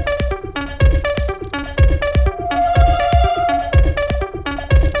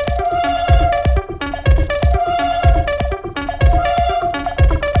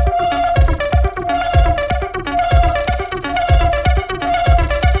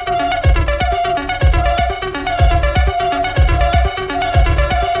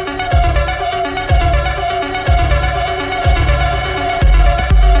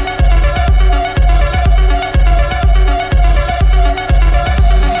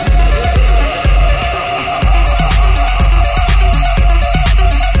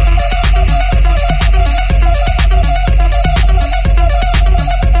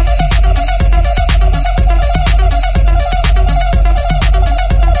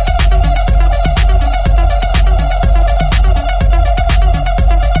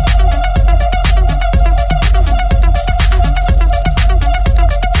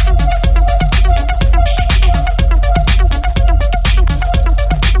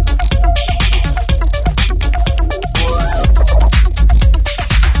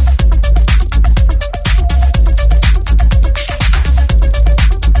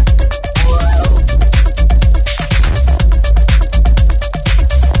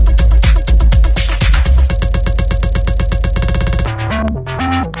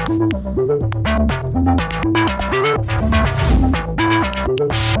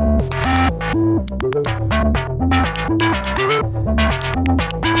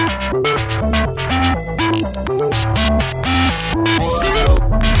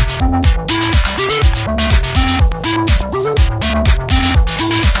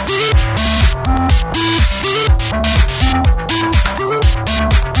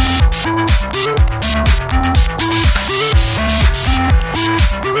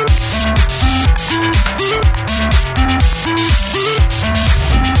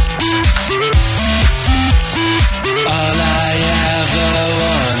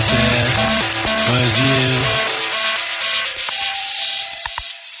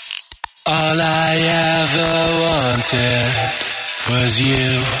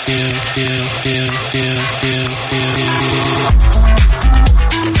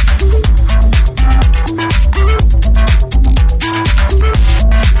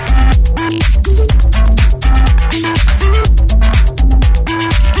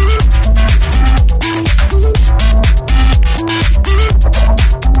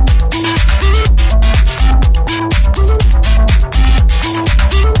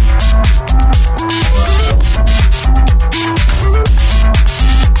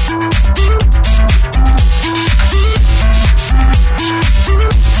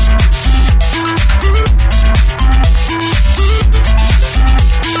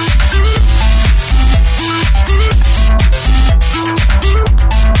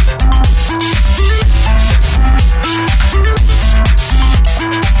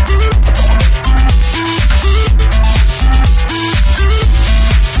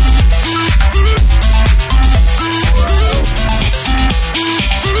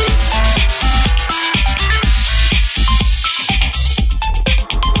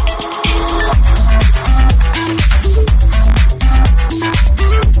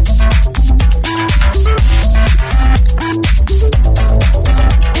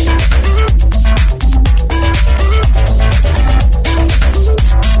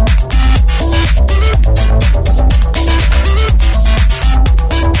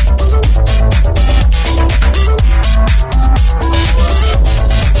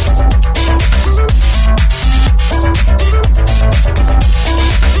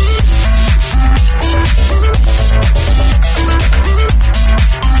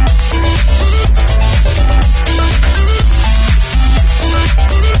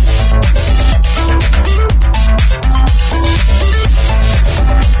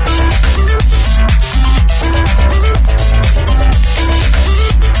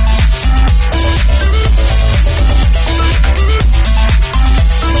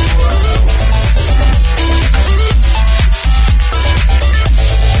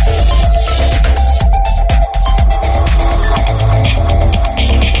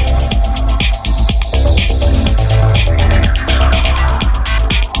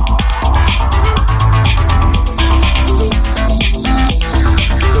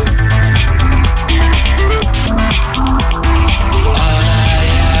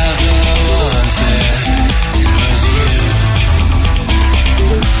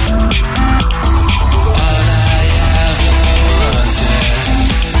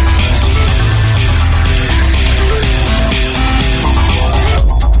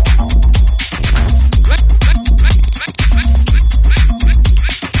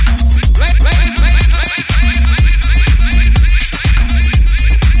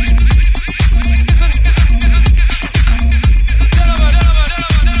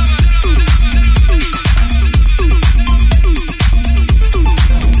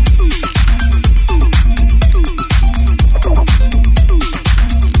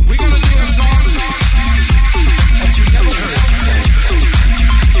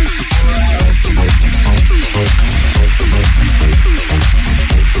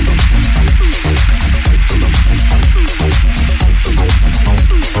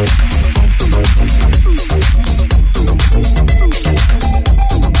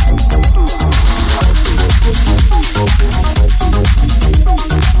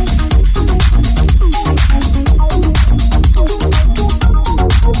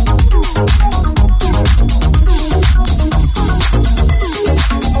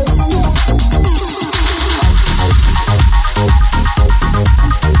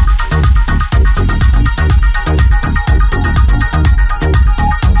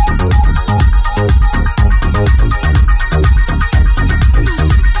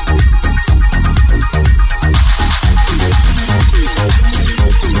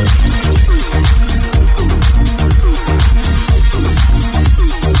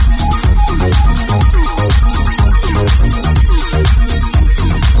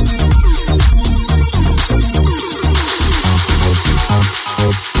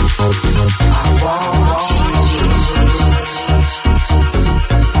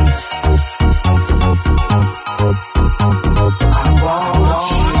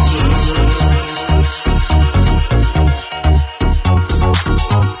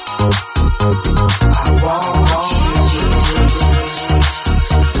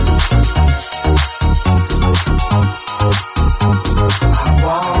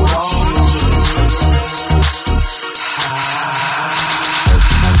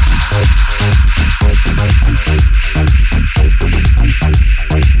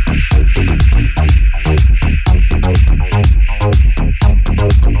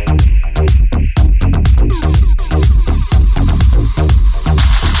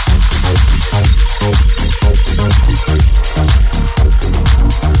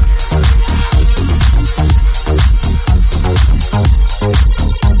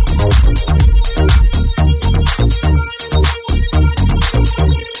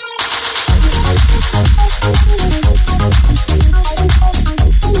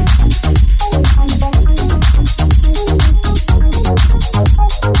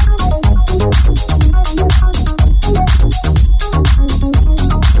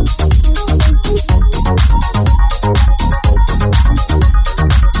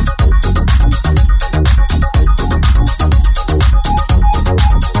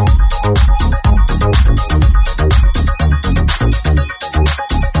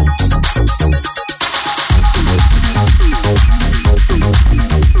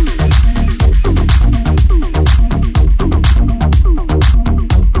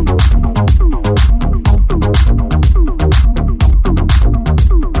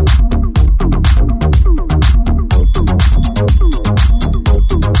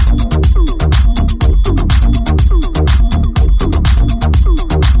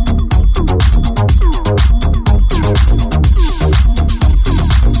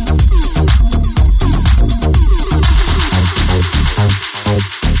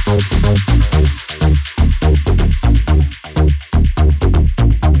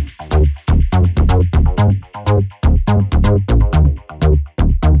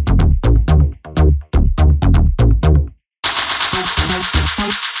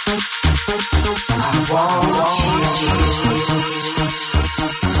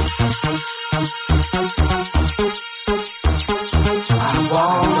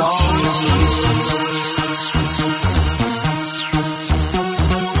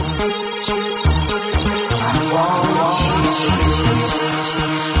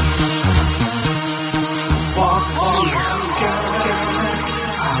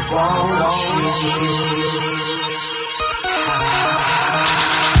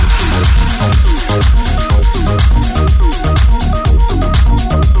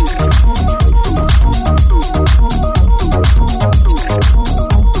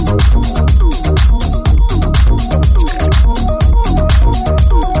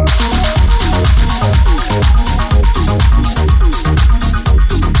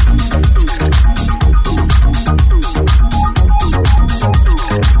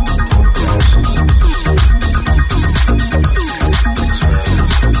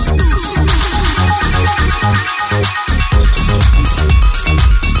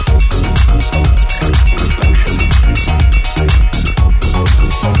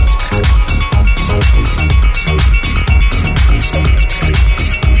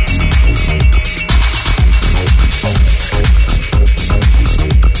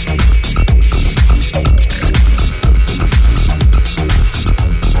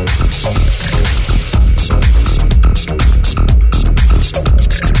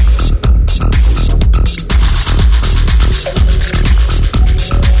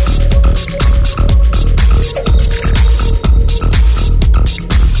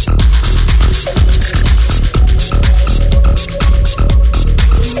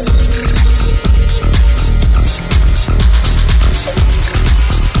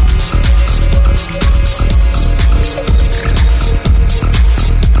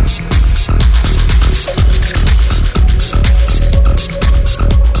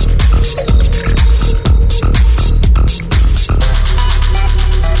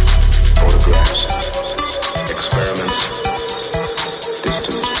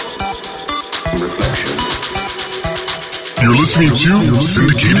 listening to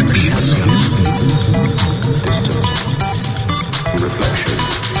Syndicated Beats.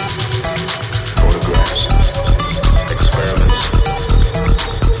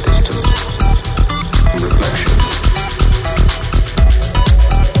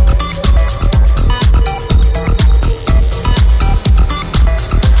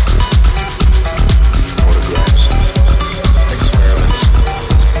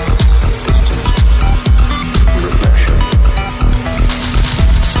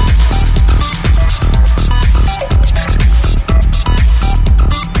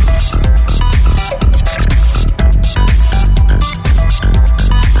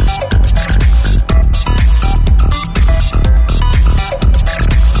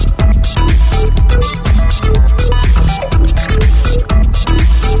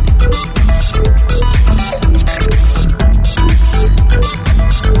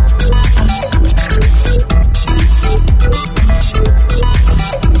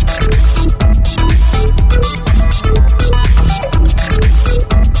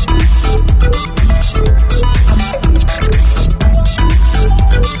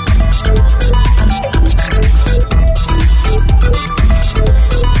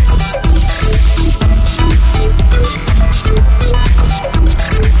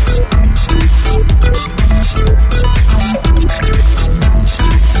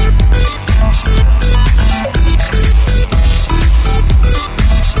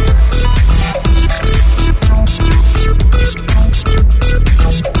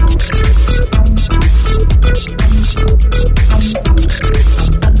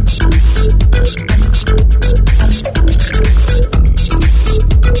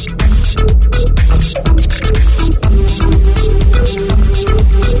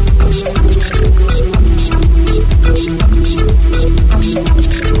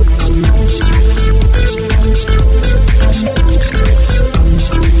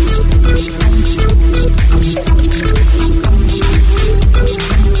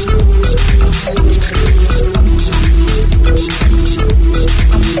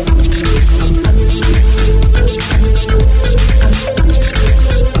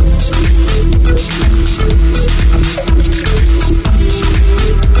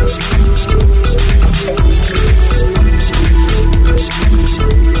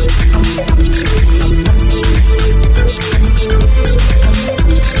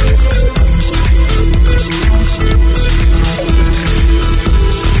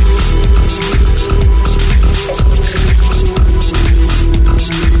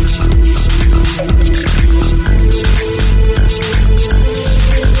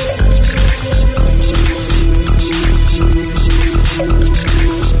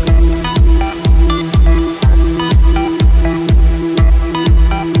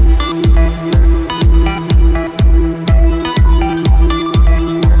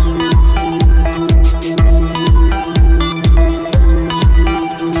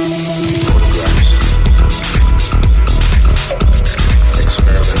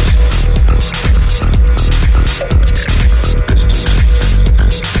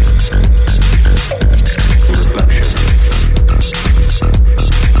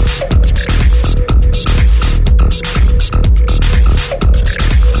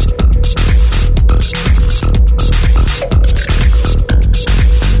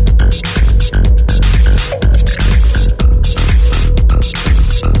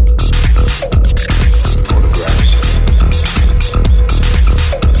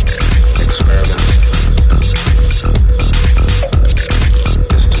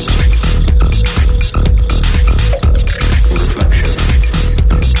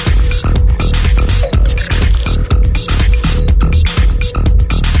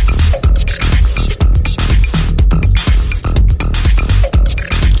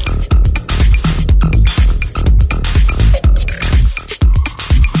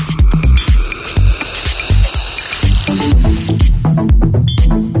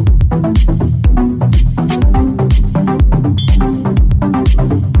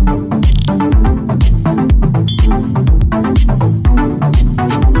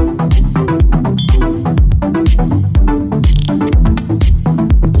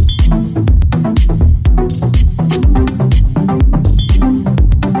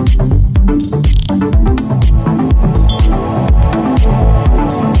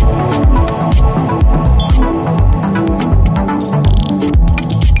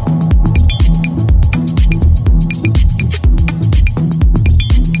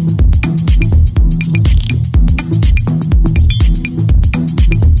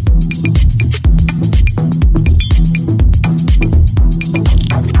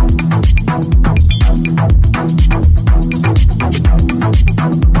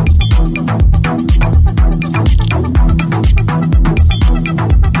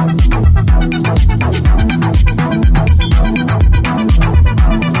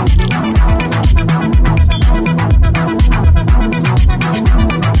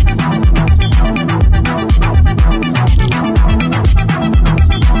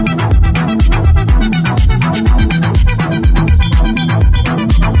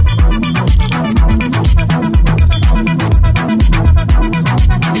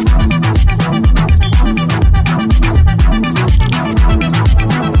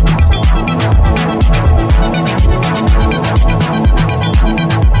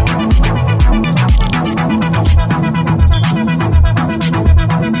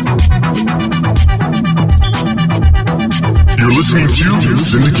 to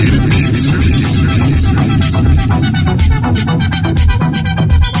Syndicated Beats.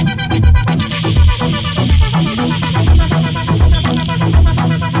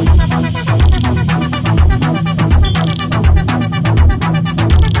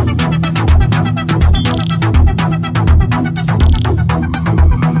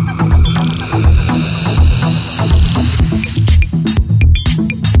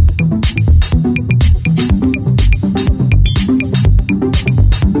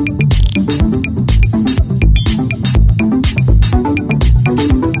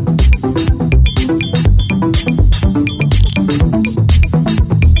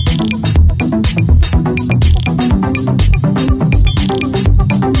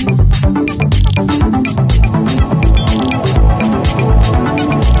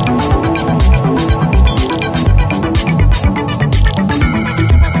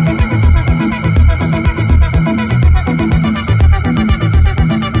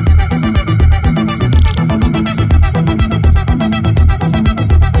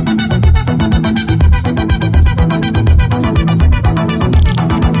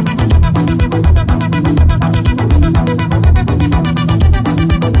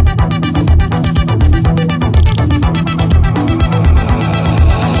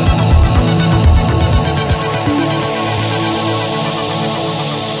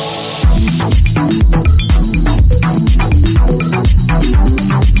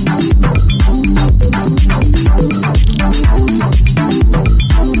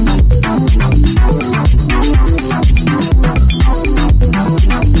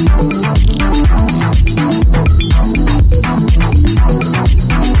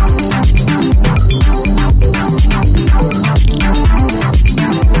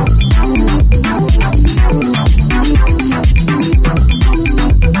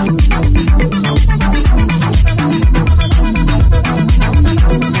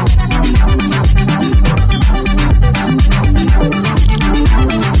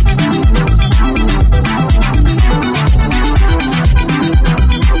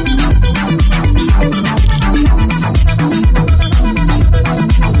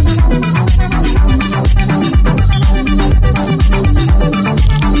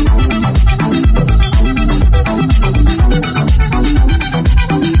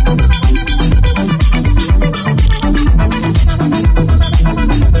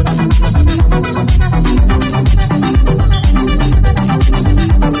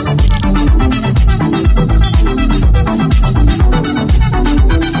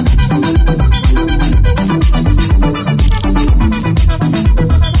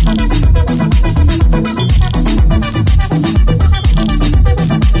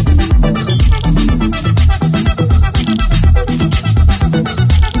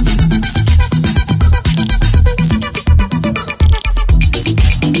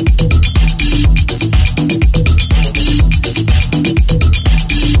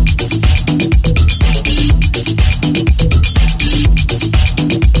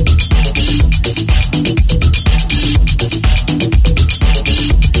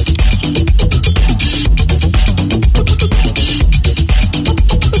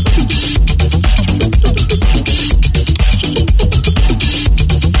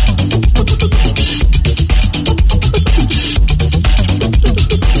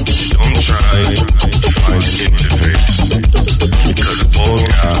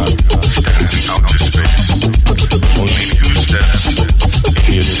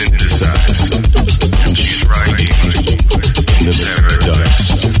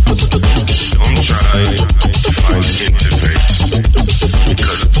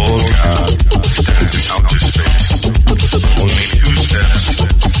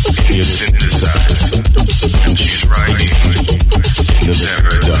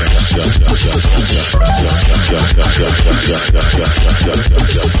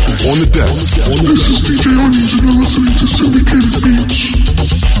 On the decks. This is DJ Onions and you're listening to Syndicated Beats.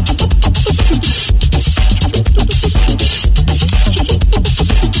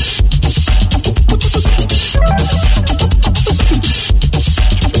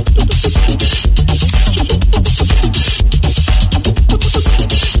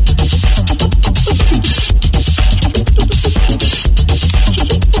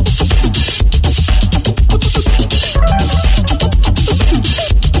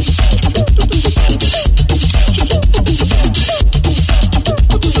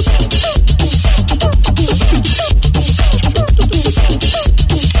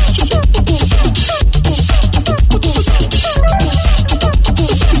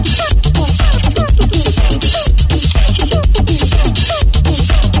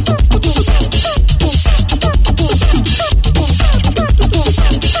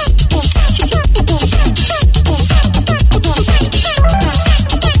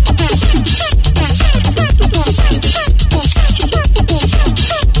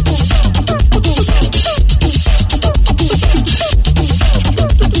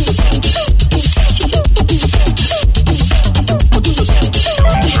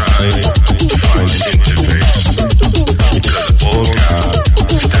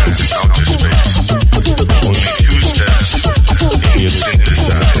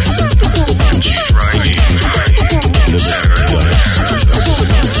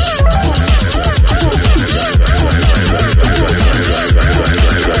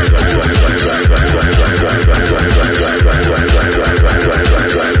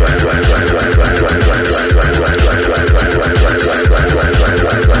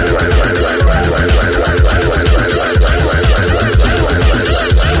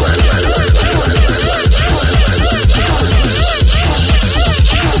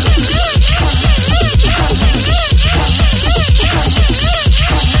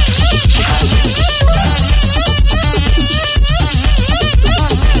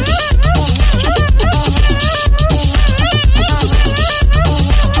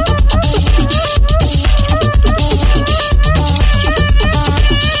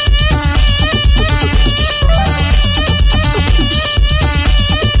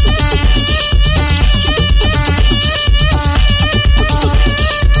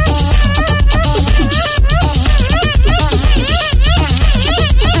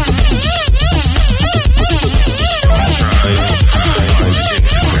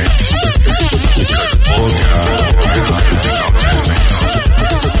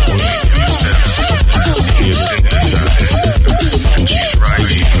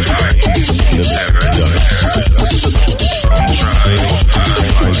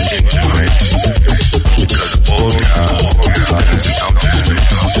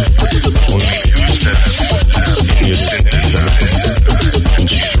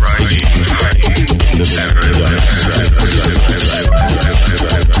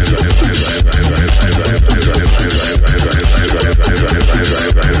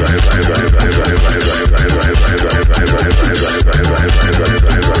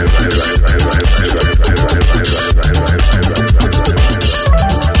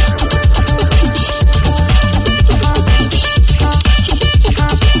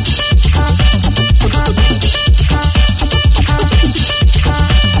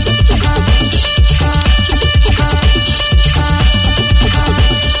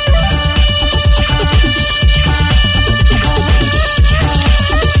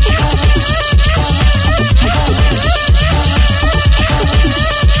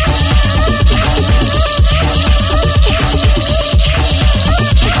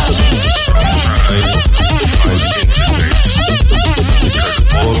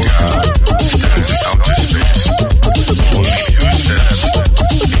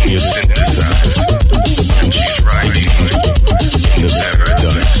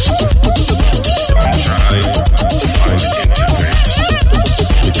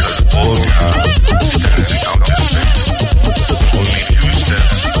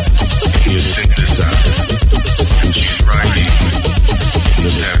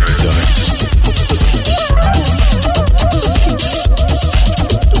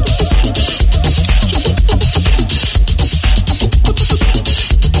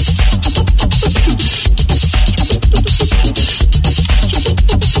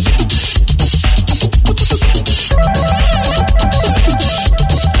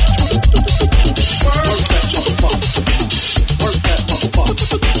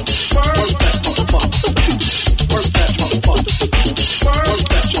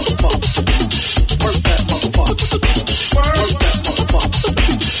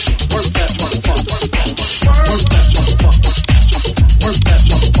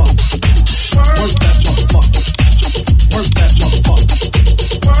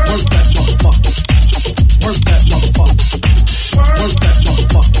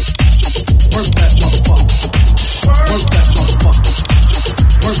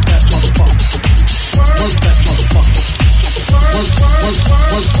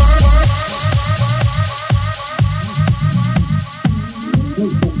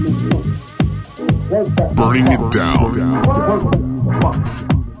 Burning it down.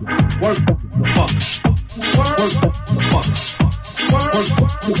 Work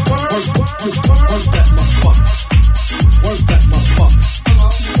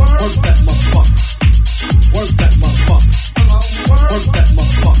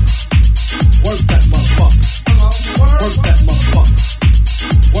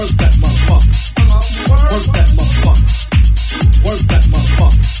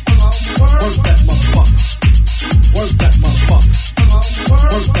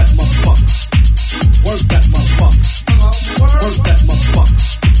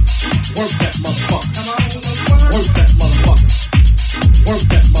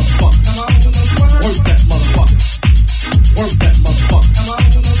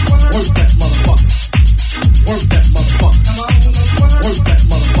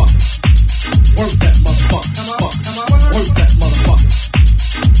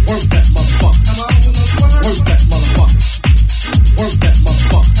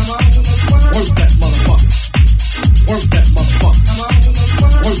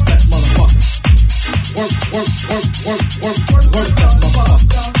that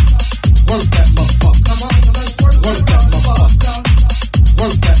motherfucker.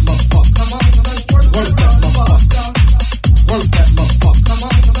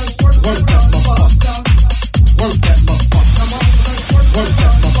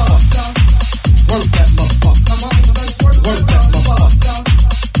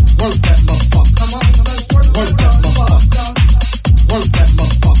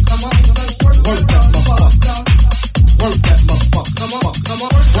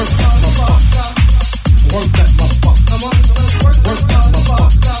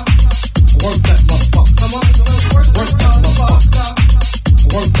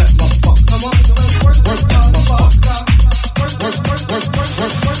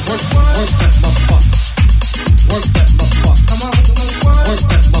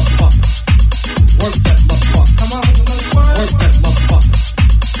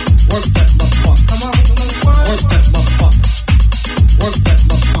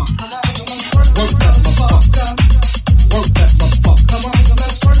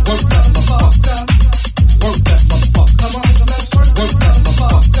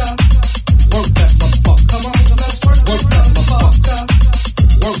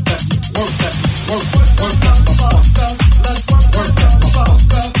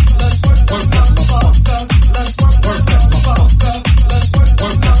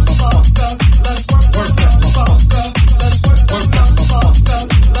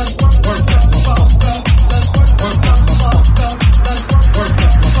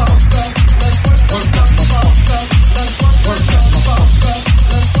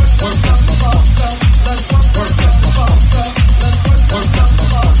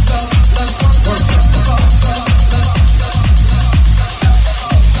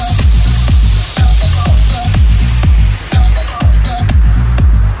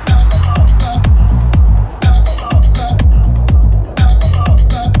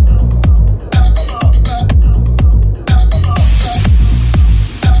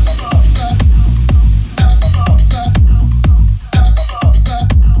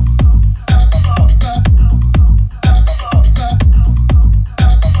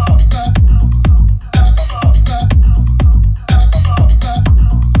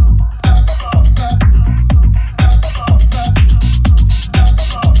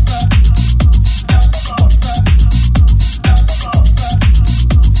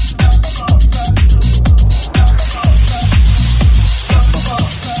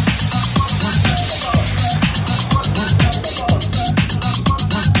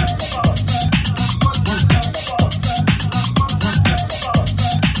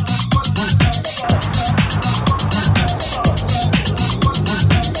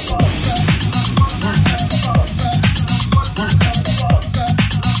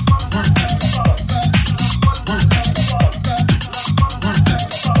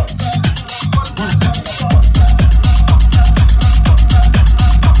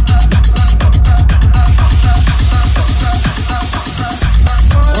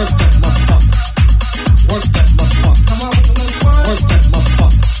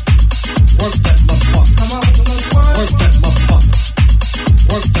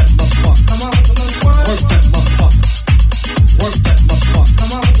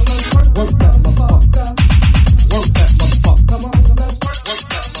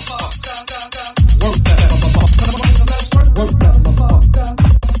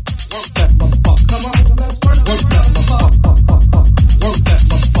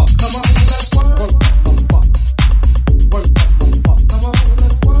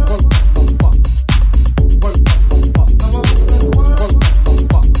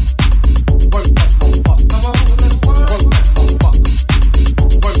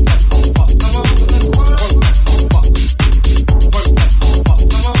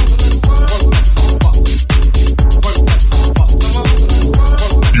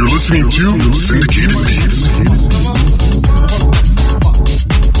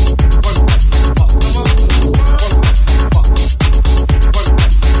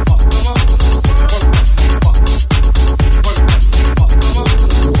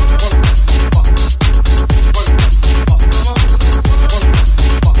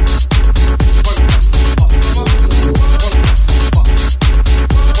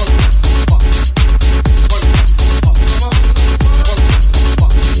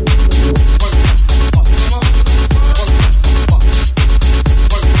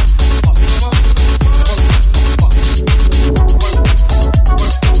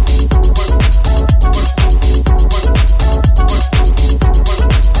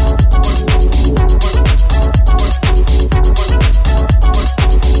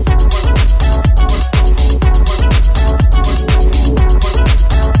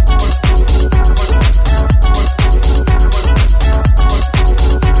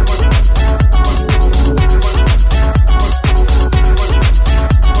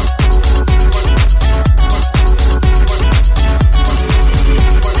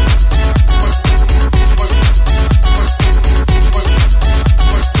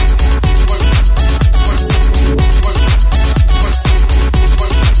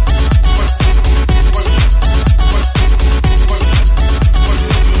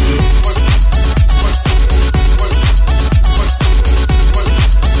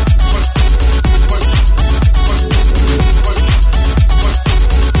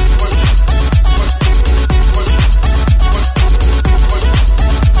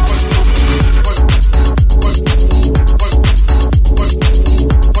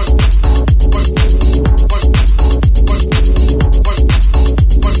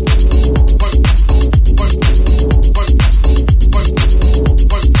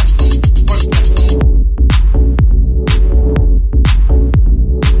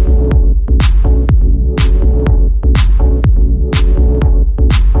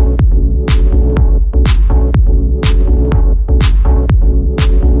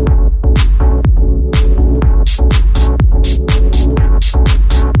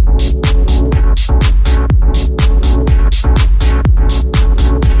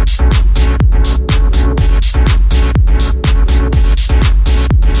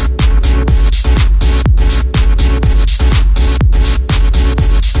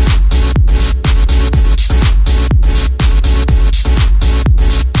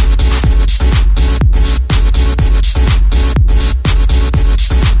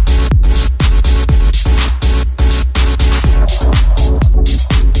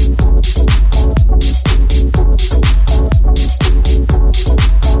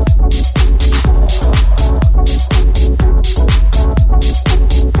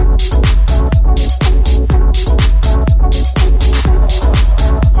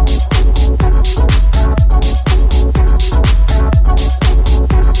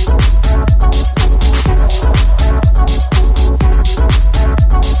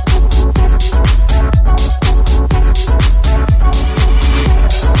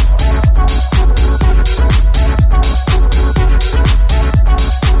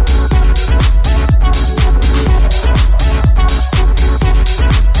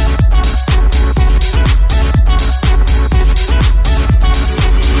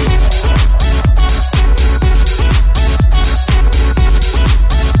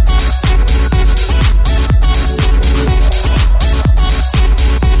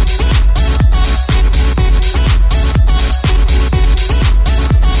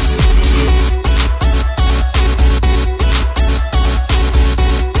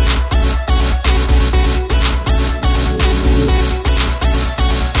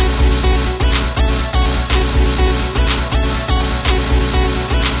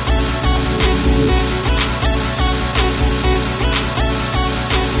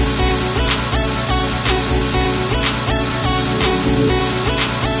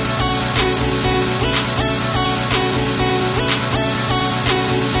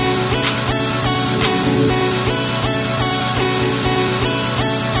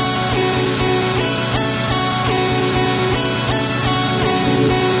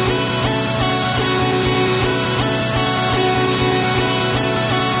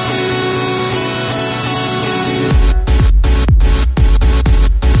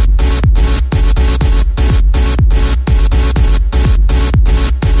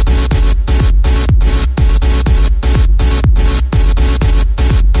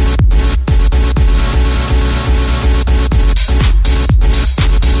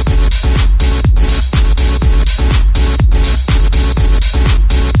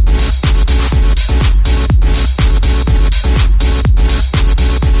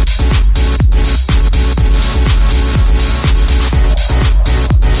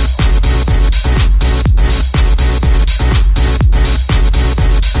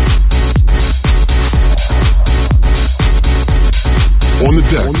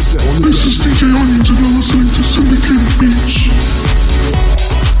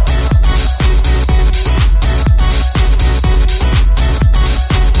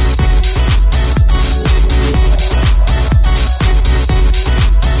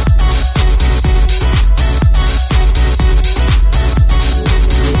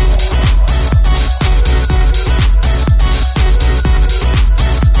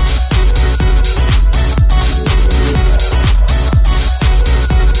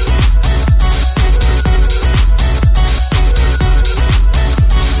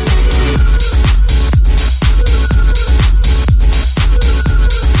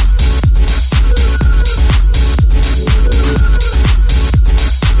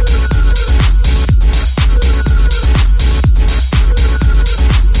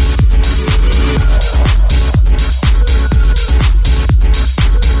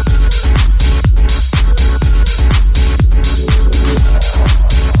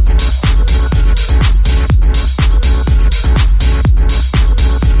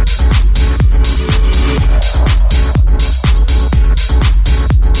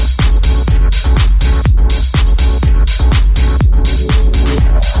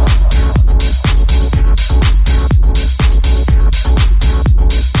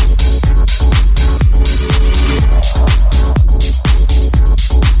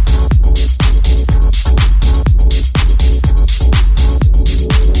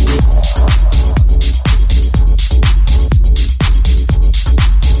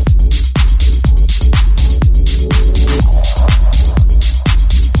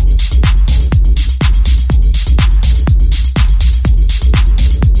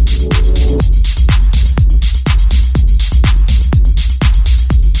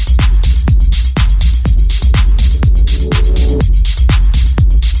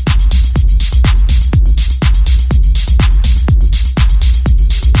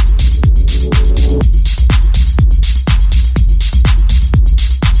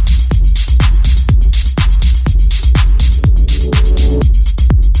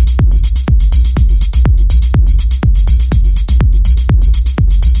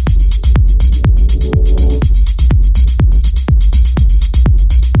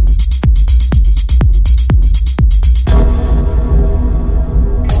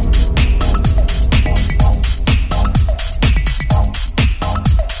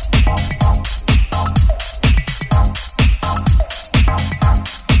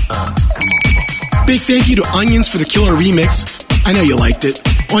 thank you to Onions for the killer remix. I know you liked it.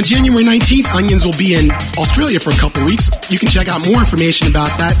 On January 19th, Onions will be in Australia for a couple weeks. You can check out more information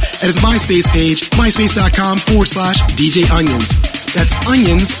about that at his MySpace page, myspace.com/DJ Onions. That's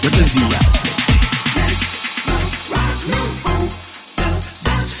Onions with a Z.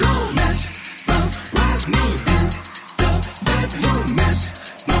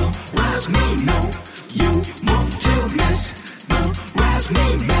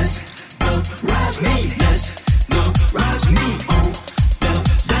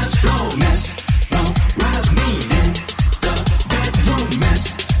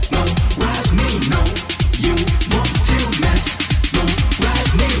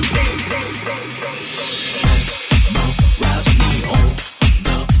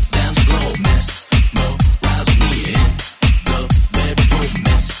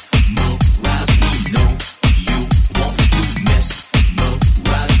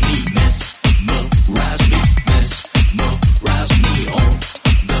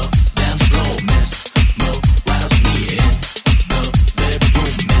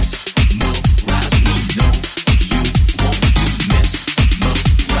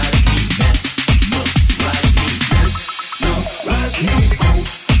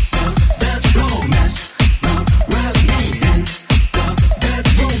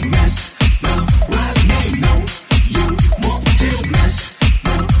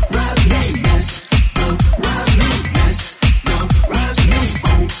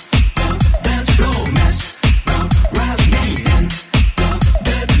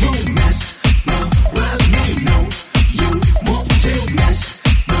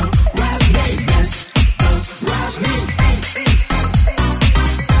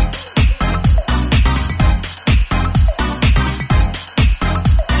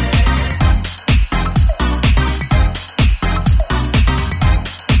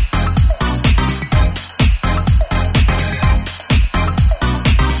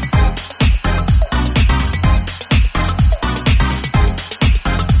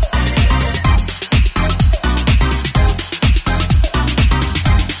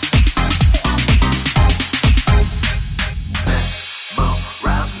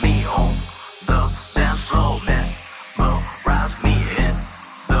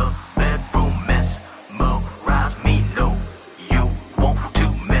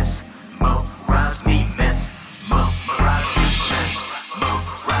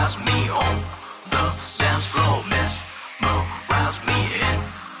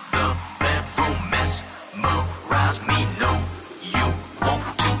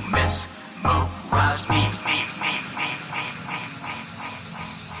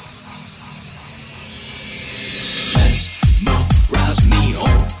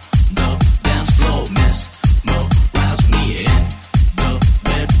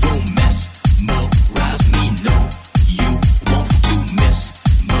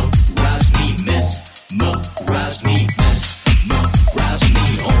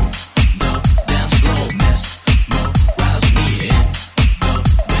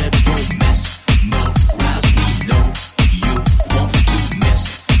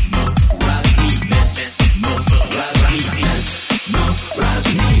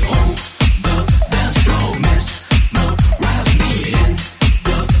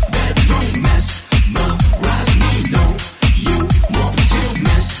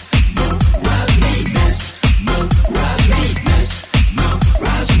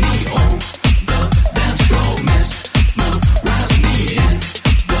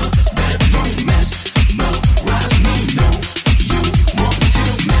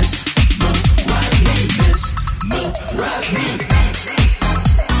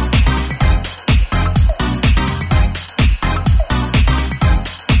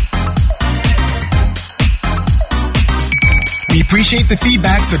 Appreciate the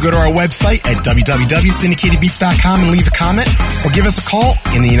feedback, so go to our website at www.syndicatedbeats.com and leave a comment, or give us a call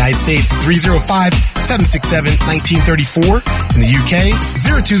in the United States, 305-767-1934, in the UK,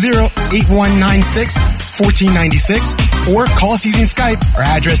 020-8196-1496, or call us using Skype. Our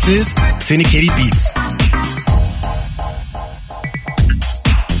address is Syndicated Beats.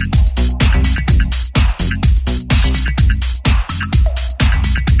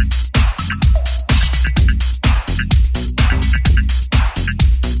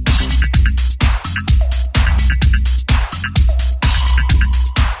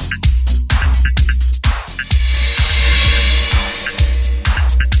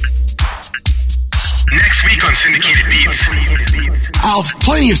 I'll have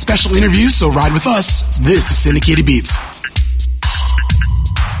plenty of special interviews, so ride with us. This is Syndicated Beats.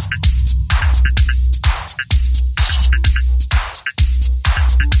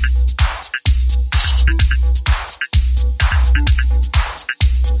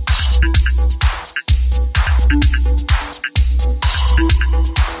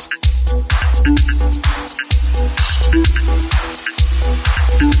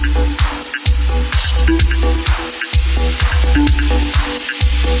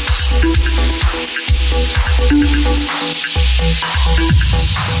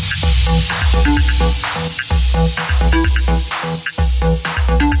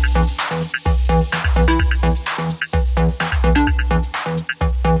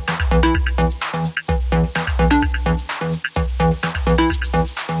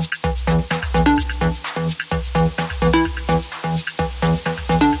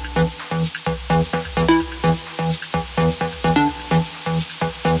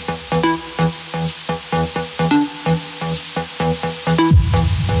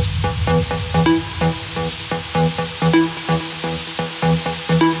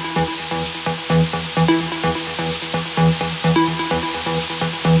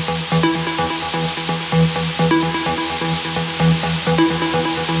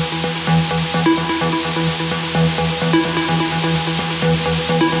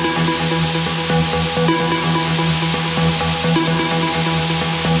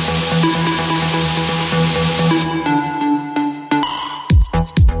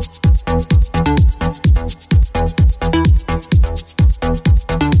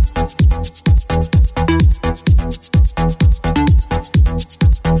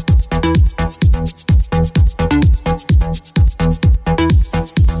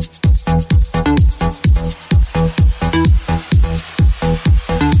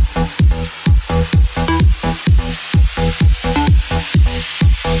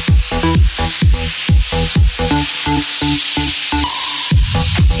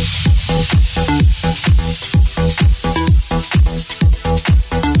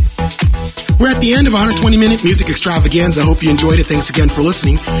 The end of 120-minute music extravaganza. I hope you enjoyed it. Thanks again for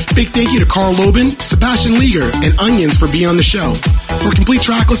listening. Big thank you to Carl Lobin, Sebastian Leger, and Onions for being on the show. For complete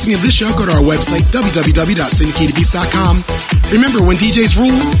track listing of this show, go to our website, www.syndicatedbeats.com. Remember, when DJs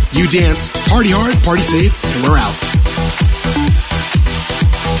rule, you dance. Party hard, party safe, and we're out.